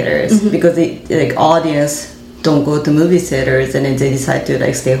movie theaters because the like audience don't go to movie theaters, and then they decide to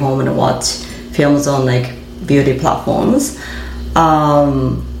like stay home and watch films on like beauty platforms.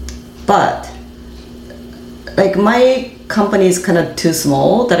 But like my company is kind of too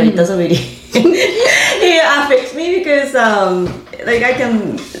small that it doesn't really it affects me, because like I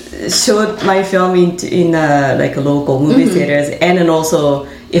can show my film in like a local movie theaters, and then also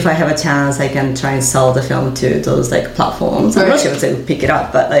if I have a chance I can try and sell the film to those like platforms. I'm not sure if they will pick it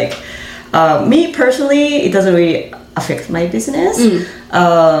up, but like me personally, it doesn't really affect my business.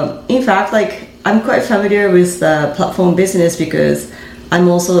 In fact, like I'm quite familiar with the platform business, because I'm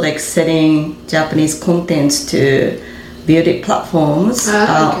also like selling Japanese content to beauty platforms,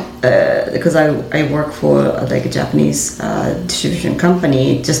 because I work for like a Japanese distribution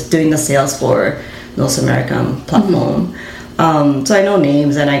company, just doing the sales for North American platform. So I know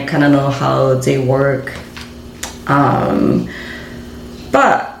names and I kind of know how they work.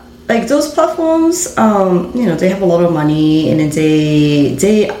 But like those platforms, they have a lot of money, and then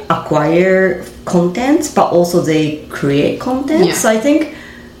they acquire content, but also they create content. Yeah. So I think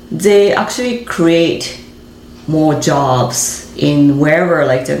they actually create more jobs in wherever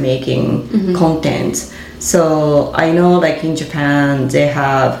like they're making content. So I know like in Japan they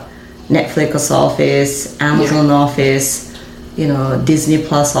have Netflix office, Amazon office, Disney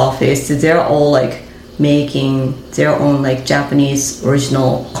Plus office. They're all like making their own like Japanese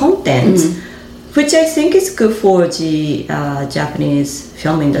original content, which I think is good for the Japanese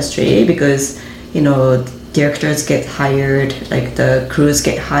film industry, because directors get hired, like the crews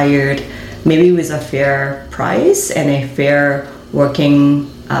get hired, maybe with a fair price and a fair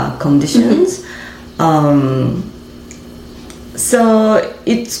working conditions. So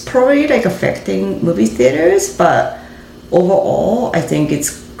it's probably like affecting movie theaters, but overall I think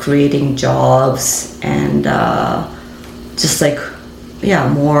it's creating jobs and just like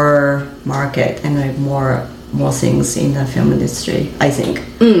more market and like more things in the film industry. I think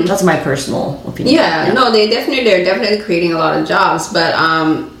that's my personal opinion. No, they're definitely creating a lot of jobs, but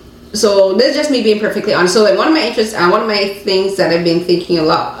so this is just me being perfectly honest. So like one of my interests and one of my things that I've been thinking a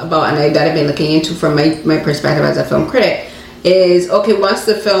lot about, and that I've been looking into from my perspective as a film critic, is once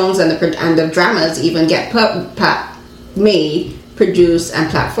the films and the dramas even get made, produced, and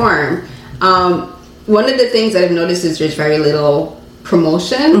platformed, one of the things that I've noticed is there's very little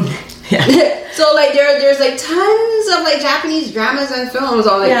promotion. So like there's like tons of like Japanese dramas and films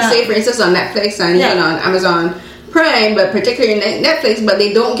on like say for instance on Netflix and on Amazon Prime, but particularly Netflix, but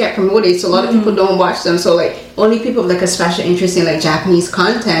they don't get promoted, so a lot of people don't watch them. So like only people with like a special interest in like Japanese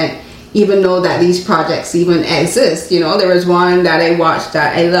content even know that these projects even exist. There was one that I watched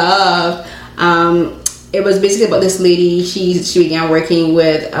that I love. It was basically about this lady. She began working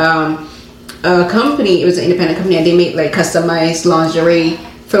with a company. It was an independent company, and they made like customized lingerie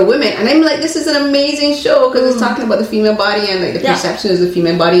for women. And I'm like, this is an amazing show, because it's talking about the female body and like the perception of the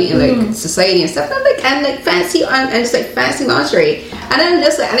female body in like society and stuff. And fancy and it's like fancy lingerie. And I'm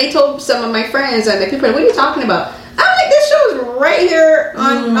just like, and I told some of my friends and the people, what are you talking about? I'm like, this show is right here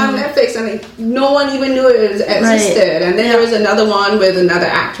on Netflix, and like no one even knew it existed. Right. And then there was another one with another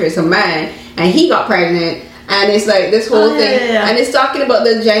actress, a man, and he got pregnant. And it's like this whole thing, and it's talking about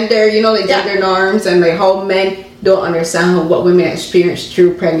the gender, like gender norms, and like how men don't understand what women experience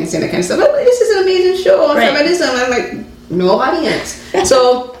through pregnancy and that kind of stuff. I'm like, this is an amazing show on feminism. I'm like, no audience.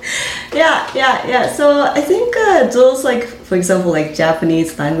 So So I think those, like for example, like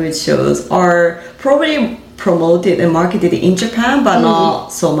Japanese language shows are probably promoted and marketed in Japan, but not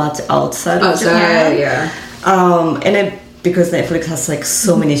so much outside of Japan. And because Netflix has like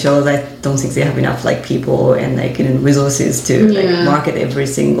so many shows, I don't think they have enough like people and like resources to like market every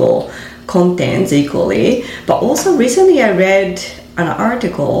single content equally. But also recently I read an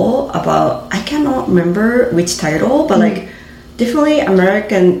article about, I cannot remember which title, but like definitely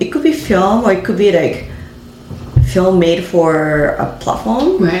American, it could be film or it could be like film made for a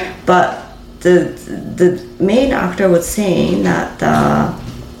platform, but the main actor was saying that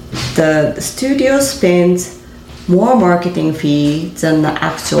the studio spends more marketing fee than the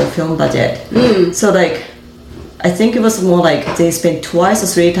actual film budget. So like I think it was more like they spent 2 or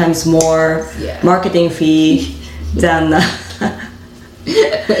 3 times more marketing fee than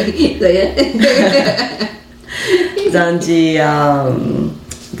than the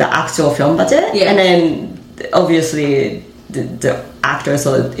actual film budget. And then obviously the actor,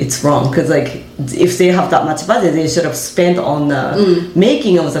 so it's wrong, because like if they have that much budget, they should have spent on the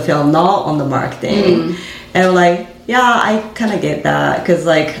making of the film, not on the marketing. And I'm like, I kind of get that, because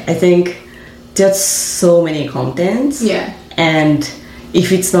like I think there's so many contents, and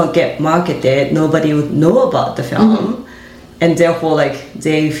if it's not get marketed, nobody would know about the film. and therefore like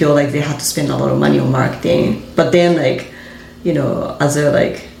they feel like they have to spend a lot of money on marketing. But then like, you know, as a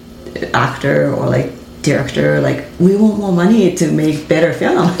like actor or like director, like we want more money to make better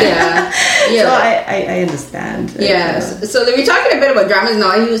film. Yeah. So I understand. Yes. So we're talking a bit about dramas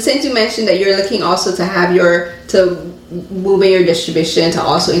now. Since you mentioned that you're looking also to have moving your distribution to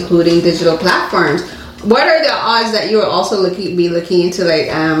also including digital platforms, what are the odds that you will also be looking into like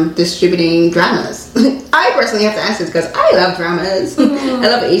distributing dramas? I personally have to answer this because I love dramas. I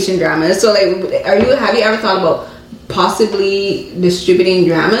love Asian dramas. So like, have you ever thought about possibly distributing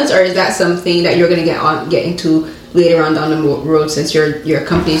dramas, or is that something that you're going to get into later on down the road, since your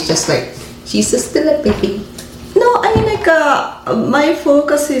company is just like, she's still a baby? No, I mean like my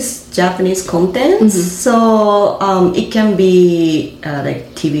focus is Japanese content, so it can be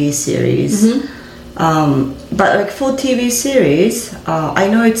like TV series, but like for TV series, I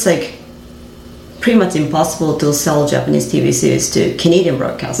know it's like pretty much impossible to sell Japanese TV series to Canadian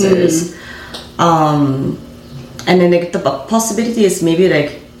broadcasters. And then like, the possibility is maybe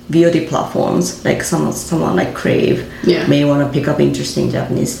like VOD platforms, like someone like Crave may want to pick up interesting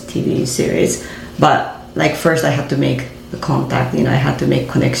Japanese TV series. But like first I have to make the contact, you know, I have to make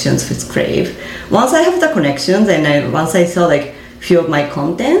connections with Crave. Once I have the connections and once I sell like few of my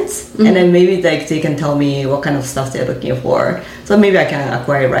contents, and then maybe like they can tell me what kind of stuff they're looking for. So maybe I can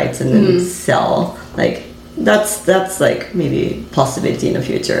acquire rights and then sell. Like that's like maybe possibility in the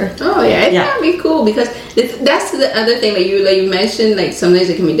future. Oh yeah, that'd be cool, because that's the other thing that you mentioned, like sometimes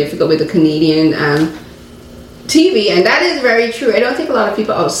it can be difficult with the Canadian TV, and that is very true. I don't think a lot of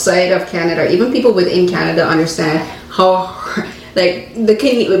people outside of Canada, or even people within Canada, understand how like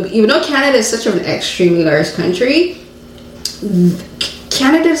even though Canada is such an extremely large country,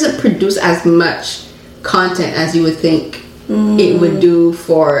 Canada doesn't produce as much content as you would think it would do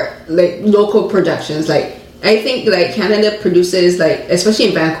for like local productions. Like I think like Canada produces, like especially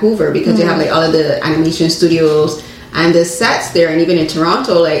in Vancouver, because you have like all of the animation studios and the sets there, and even in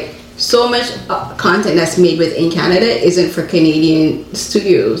Toronto, like so much content that's made within Canada isn't for Canadian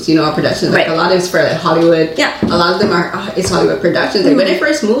studios, you know, productions. Like a lot of it's for like Hollywood. Yeah, a lot of them it's Hollywood productions. Like when I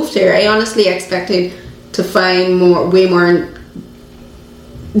first moved here, I honestly expected to find way more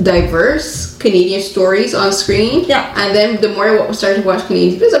diverse Canadian stories on screen. Yeah, and then the more I started to watch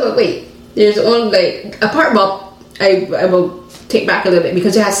Canadian TV, I was like, wait, there's only like apart. Well, I will take back a little bit,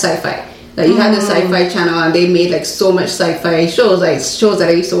 because it has sci-fi. Like you had the sci-fi channel, and they made like so much sci-fi shows. Like shows that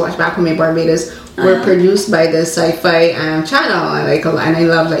I used to watch back when in Barbados were produced by the sci-fi channel, and I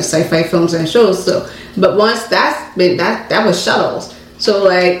love like sci-fi films and shows. So, but once that was shuttles. So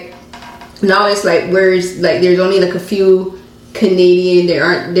like now it's like there's only like a few Canadian.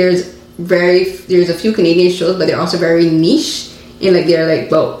 There's a few Canadian shows, but they're also very niche. And like they're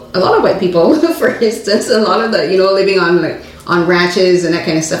like, well, a lot of white people, for instance, a lot of the, you know, living on ranches and that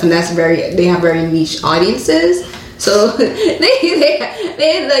kind of stuff, and they have very niche audiences. So you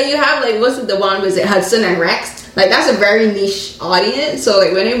have like, what's the one, was it Hudson and Rex? Like that's a very niche audience. So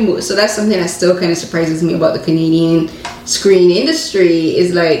like when I moved, so that's something that still kind of surprises me about the Canadian screen industry,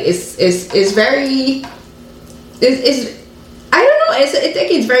 is like it's very I don't know, I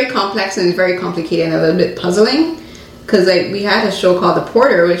think it's very complex and it's very complicated and a little bit puzzling. Because like we had a show called The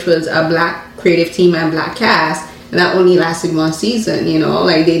Porter, which was a black creative team and black cast, and that only lasted one season. You know,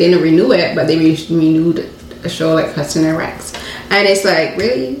 like they didn't renew it, but they renewed a show like Hudson and Rex, and it's like,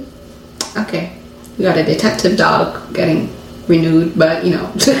 really, okay, we got a detective dog getting renewed, but you know,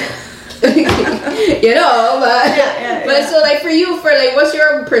 you know, but so like for you, what's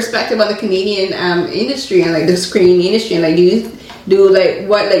your perspective on the Canadian industry and like the screen industry, and like do like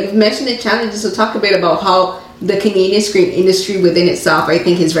what, like you've mentioned the challenges, so talk a bit about how the Canadian screen industry within itself, I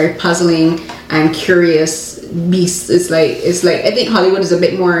think, is very puzzling and curious beast. It's like I think Hollywood is a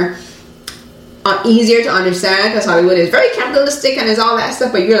bit more easier to understand, because Hollywood is very capitalistic and is all that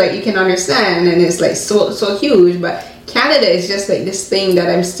stuff, but you can understand, and it's like so huge. But Canada is just like this thing that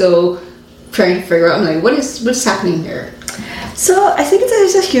I'm still trying to figure out. I'm like, what's happening here? So I think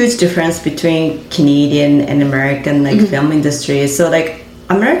there's a huge difference between Canadian and American film industry. So like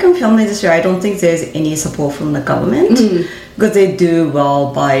American film industry, I don't think there's any support from the government, because they do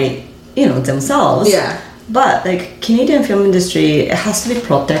well by, you know, themselves. Yeah. But like Canadian film industry, it has to be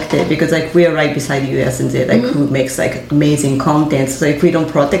protected, because like we are right beside the US, and they like who makes like amazing content. So if we don't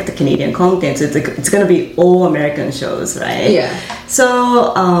protect the Canadian content, it's gonna be all American shows, right? Yeah.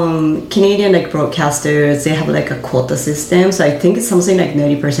 So Canadian like broadcasters, they have like a quota system. So I think it's something like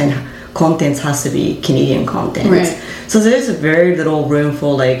 90% content has to be Canadian content. Right. So there's very little room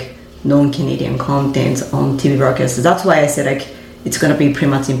for like non-Canadian content on TV broadcasts. That's why I said like it's gonna be pretty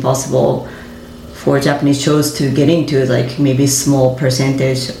much impossible for Japanese shows to get into, like maybe small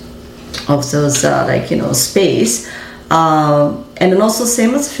percentage of those space. And then also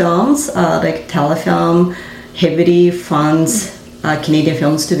same as films, like telefilm heavily funds Canadian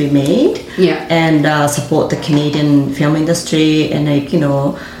films to be made, and support the Canadian film industry, and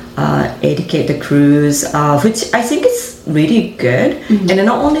educate the crews, which I think is really good. And then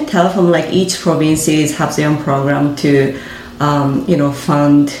not only telefilm, like each provinces have their own program to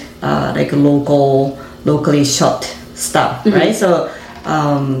fund like locally shot stuff, right? So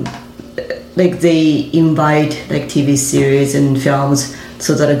like they invite like TV series and films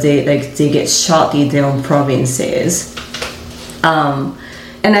so that they get shot in their own provinces,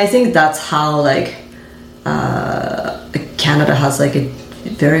 and I think that's how Canada has like a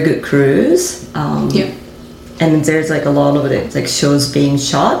very good crews, and there's like a lot of it, like shows being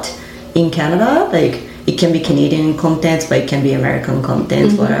shot in Canada. Like it can be Canadian content, but it can be American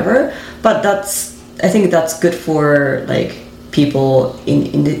content, whatever. But I think that's good for like people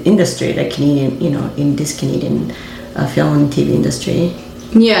in the industry, like Canadian, in this Canadian film and TV industry.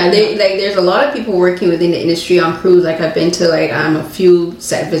 Yeah, there's a lot of people working within the industry on crews. Like I've been to a few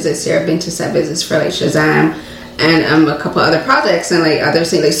set visits here. I've been to set visits for like Shazam and a couple other projects, and like others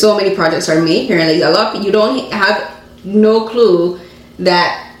saying like so many projects are made here, and like a lot of people, you don't have no clue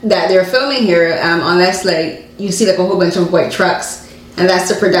that they're filming here unless like you see like a whole bunch of white trucks, and that's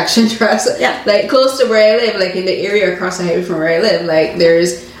the production trucks. Like close to where I live, like in the area across the highway from where I live, like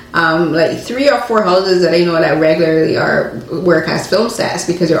there's like 3 or 4 houses that I know that regularly work as film sets,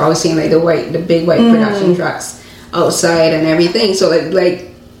 because you're always seeing like the big white production trucks outside and everything. So like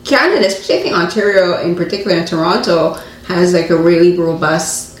Canada, especially I think Ontario in particular, and Toronto, has like a really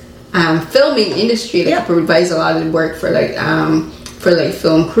robust filming industry that provides a lot of work for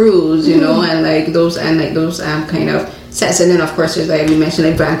film crews, and like those kind of sets. And then of course there's like we mentioned,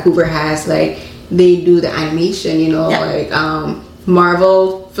 like Vancouver has like they do the animation, like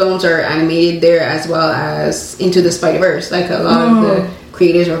Marvel films are animated there, as well as Into the Spider-Verse. Like a lot of the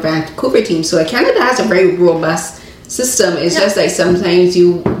creators are Vancouver team. So like Canada has a very robust system. It's just like sometimes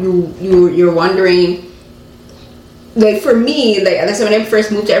you're wondering, like for me, like that's when I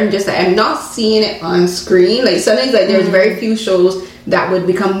first moved there, I'm just like I'm not seeing it on screen. Like sometimes like there's very few shows that would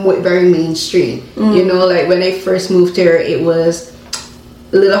become very mainstream. Like when I first moved here, it was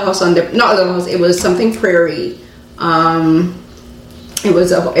Little House on the not Little House, it was something Prairie. It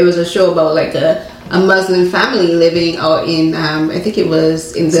was a show about like a Muslim family living out in I think it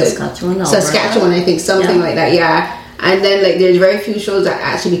was in the Saskatchewan, I think, something like that. And then like there's very few shows that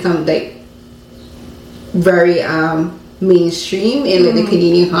actually become like very mainstream in like the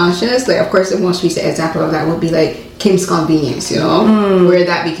Canadian consciousness. Like of course the most recent example of that would be like Kim's Convenience, where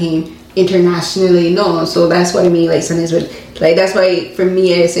that became internationally known. So that's what I mean, like sometimes with like that's why for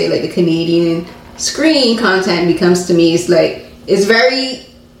me I say like the Canadian screen content becomes to me, it's very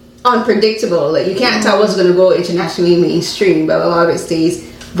unpredictable. Like you can't tell what's going to go internationally mainstream, but a lot of it stays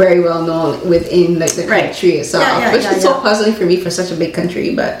very well known within like the country itself, which is so puzzling for me for such a big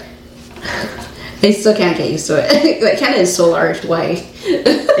country. But I still can't get used to it. Like Canada is so large. Why?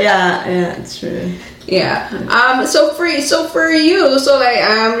 It's true. So for you, so like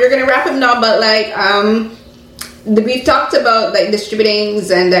you're gonna wrap up now, but like we've talked about like distributing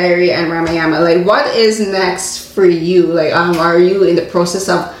Zendaya and Ramayama. Like what is next for you? Like are you in the process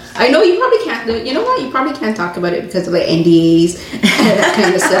of, I know you probably can't do, you know what, you probably can't talk about it because of like NDAs and that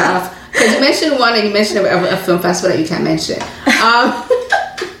kind of stuff, because you mentioned one and you mentioned a film festival that you can't mention.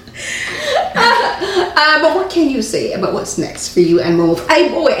 But what can you say about what's next for you and Momo? I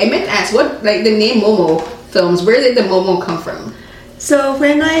meant to ask, what, like the name Momo Films, where did the Momo come from? So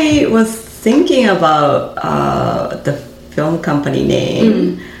when I was thinking about the film company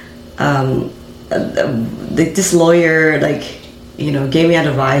name, this lawyer gave me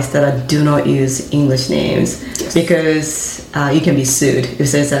advice that I do not use English names, because you can be sued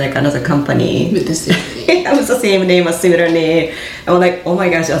if there's like another company with the same name. With the same name, a similar name. I was like, oh my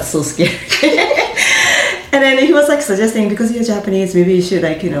gosh, that's so scary. And then he was like suggesting, because you're Japanese, maybe you should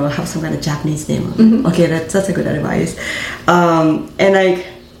have some kind of Japanese name. Okay, that's a good advice. And like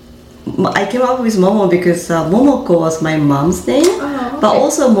I came up with Momo because Momoko was my mom's name, but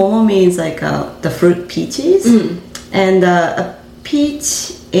also Momo means like the fruit peaches, and a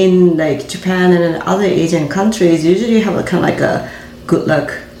peach in like Japan and in other Asian countries usually have a kind of like a good luck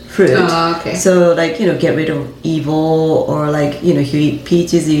fruit. So like get rid of evil, or like you eat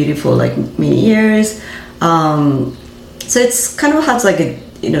peaches, you eat it for like many years. So it's kind of has like a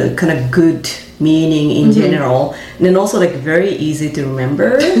kind of good meaning in general, and then also like very easy to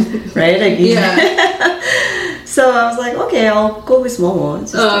remember, right? Like So I was like, okay, I'll go with Momo.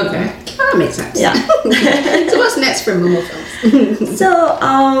 Just, okay. That makes sense. Yeah. So what's next for Momo Films? So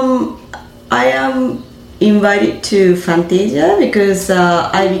I am invited to Fantasia because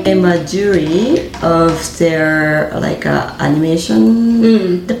I became a jury of their like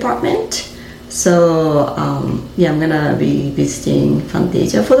animation department. So I'm gonna be visiting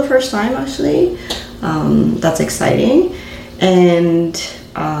Fantasia for the first time actually. That's exciting. And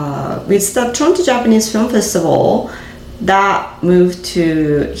with the Toronto Japanese Film Festival, that moved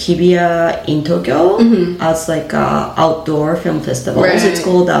to Hibiya in Tokyo as like a outdoor film festival. Right. So it's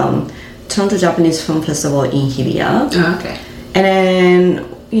called Toronto Japanese Film Festival in Hibiya. Oh, okay. And then,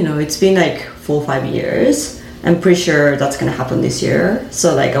 it's been like 4 or 5 years. I'm pretty sure that's gonna happen this year.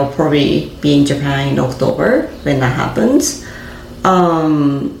 So like I'll probably be in Japan in October when that happens.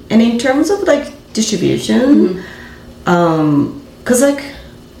 And in terms of like distribution, cause like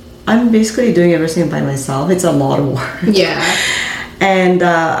I'm basically doing everything by myself. It's a lot of work. Yeah. And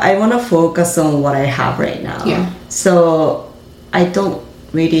I want to focus on what I have right now. Yeah. So I don't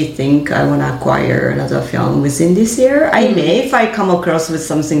really think I want to acquire another film within this year. I may if I come across with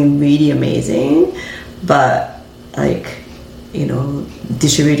something really amazing, but like,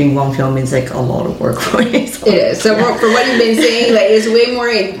 distributing one film is like a lot of work for me. So, it is. So for what you've been saying, like it's way more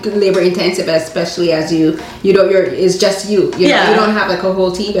labor intensive, especially as it's just you. You don't have like a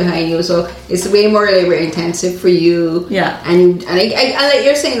whole team behind you, so it's way more labor intensive for you. Yeah. And I like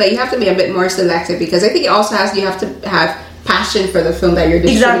you're saying, like you have to be a bit more selective because I think it also you have to have passion for the film that you're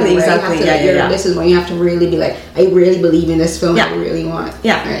distributing. Exactly. This is when you have to really be like, I really believe in this film. I really want.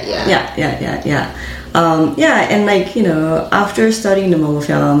 Yeah. Right? Yeah. And like after studying the Momo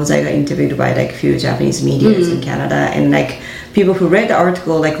films, I got interviewed by like few Japanese medias in Canada, and like people who read the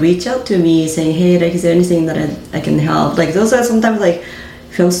article like reach out to me saying, hey, like is there anything that I can help? Like those are sometimes like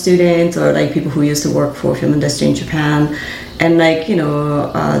film students or like people who used to work for film industry in Japan, and like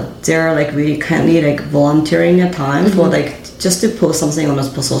they're like really kindly like volunteering a time for like just to post something on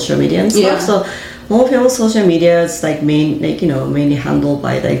social media and stuff. Yeah. So Momo film social media is like mainly handled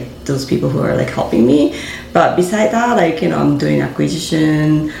by like those people who are like helping me, but beside that, like I'm doing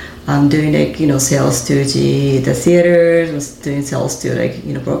acquisition, I'm doing like sales to the theaters, I'm doing sales to like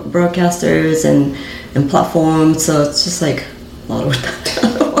broadcasters and platforms. So it's just like a lot of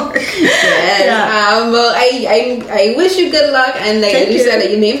work. Yes. Yeah. Well, I wish you good luck, and like you said, like,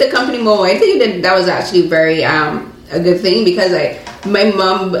 you named the company Momo. I think that was actually very a good thing because my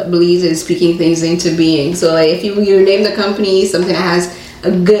mom believes in speaking things into being. So like if you name the company something that has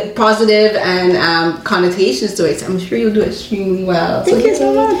a good positive and connotations to it, so I'm sure you'll do extremely well. Thank you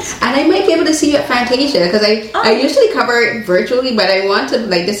so much. And I might be able to see you at Fantasia because I usually cover it virtually, but I want to,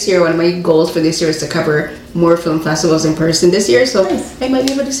 like this year, one of my goals for this year is to cover more film festivals in person this year, so nice. I might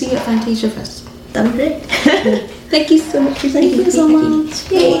be able to see you at Fantasia Fest. That'd be great. Thank you so much. Thank you so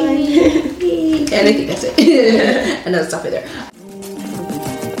much. Yay. And I think that's it. And I'll stop it there.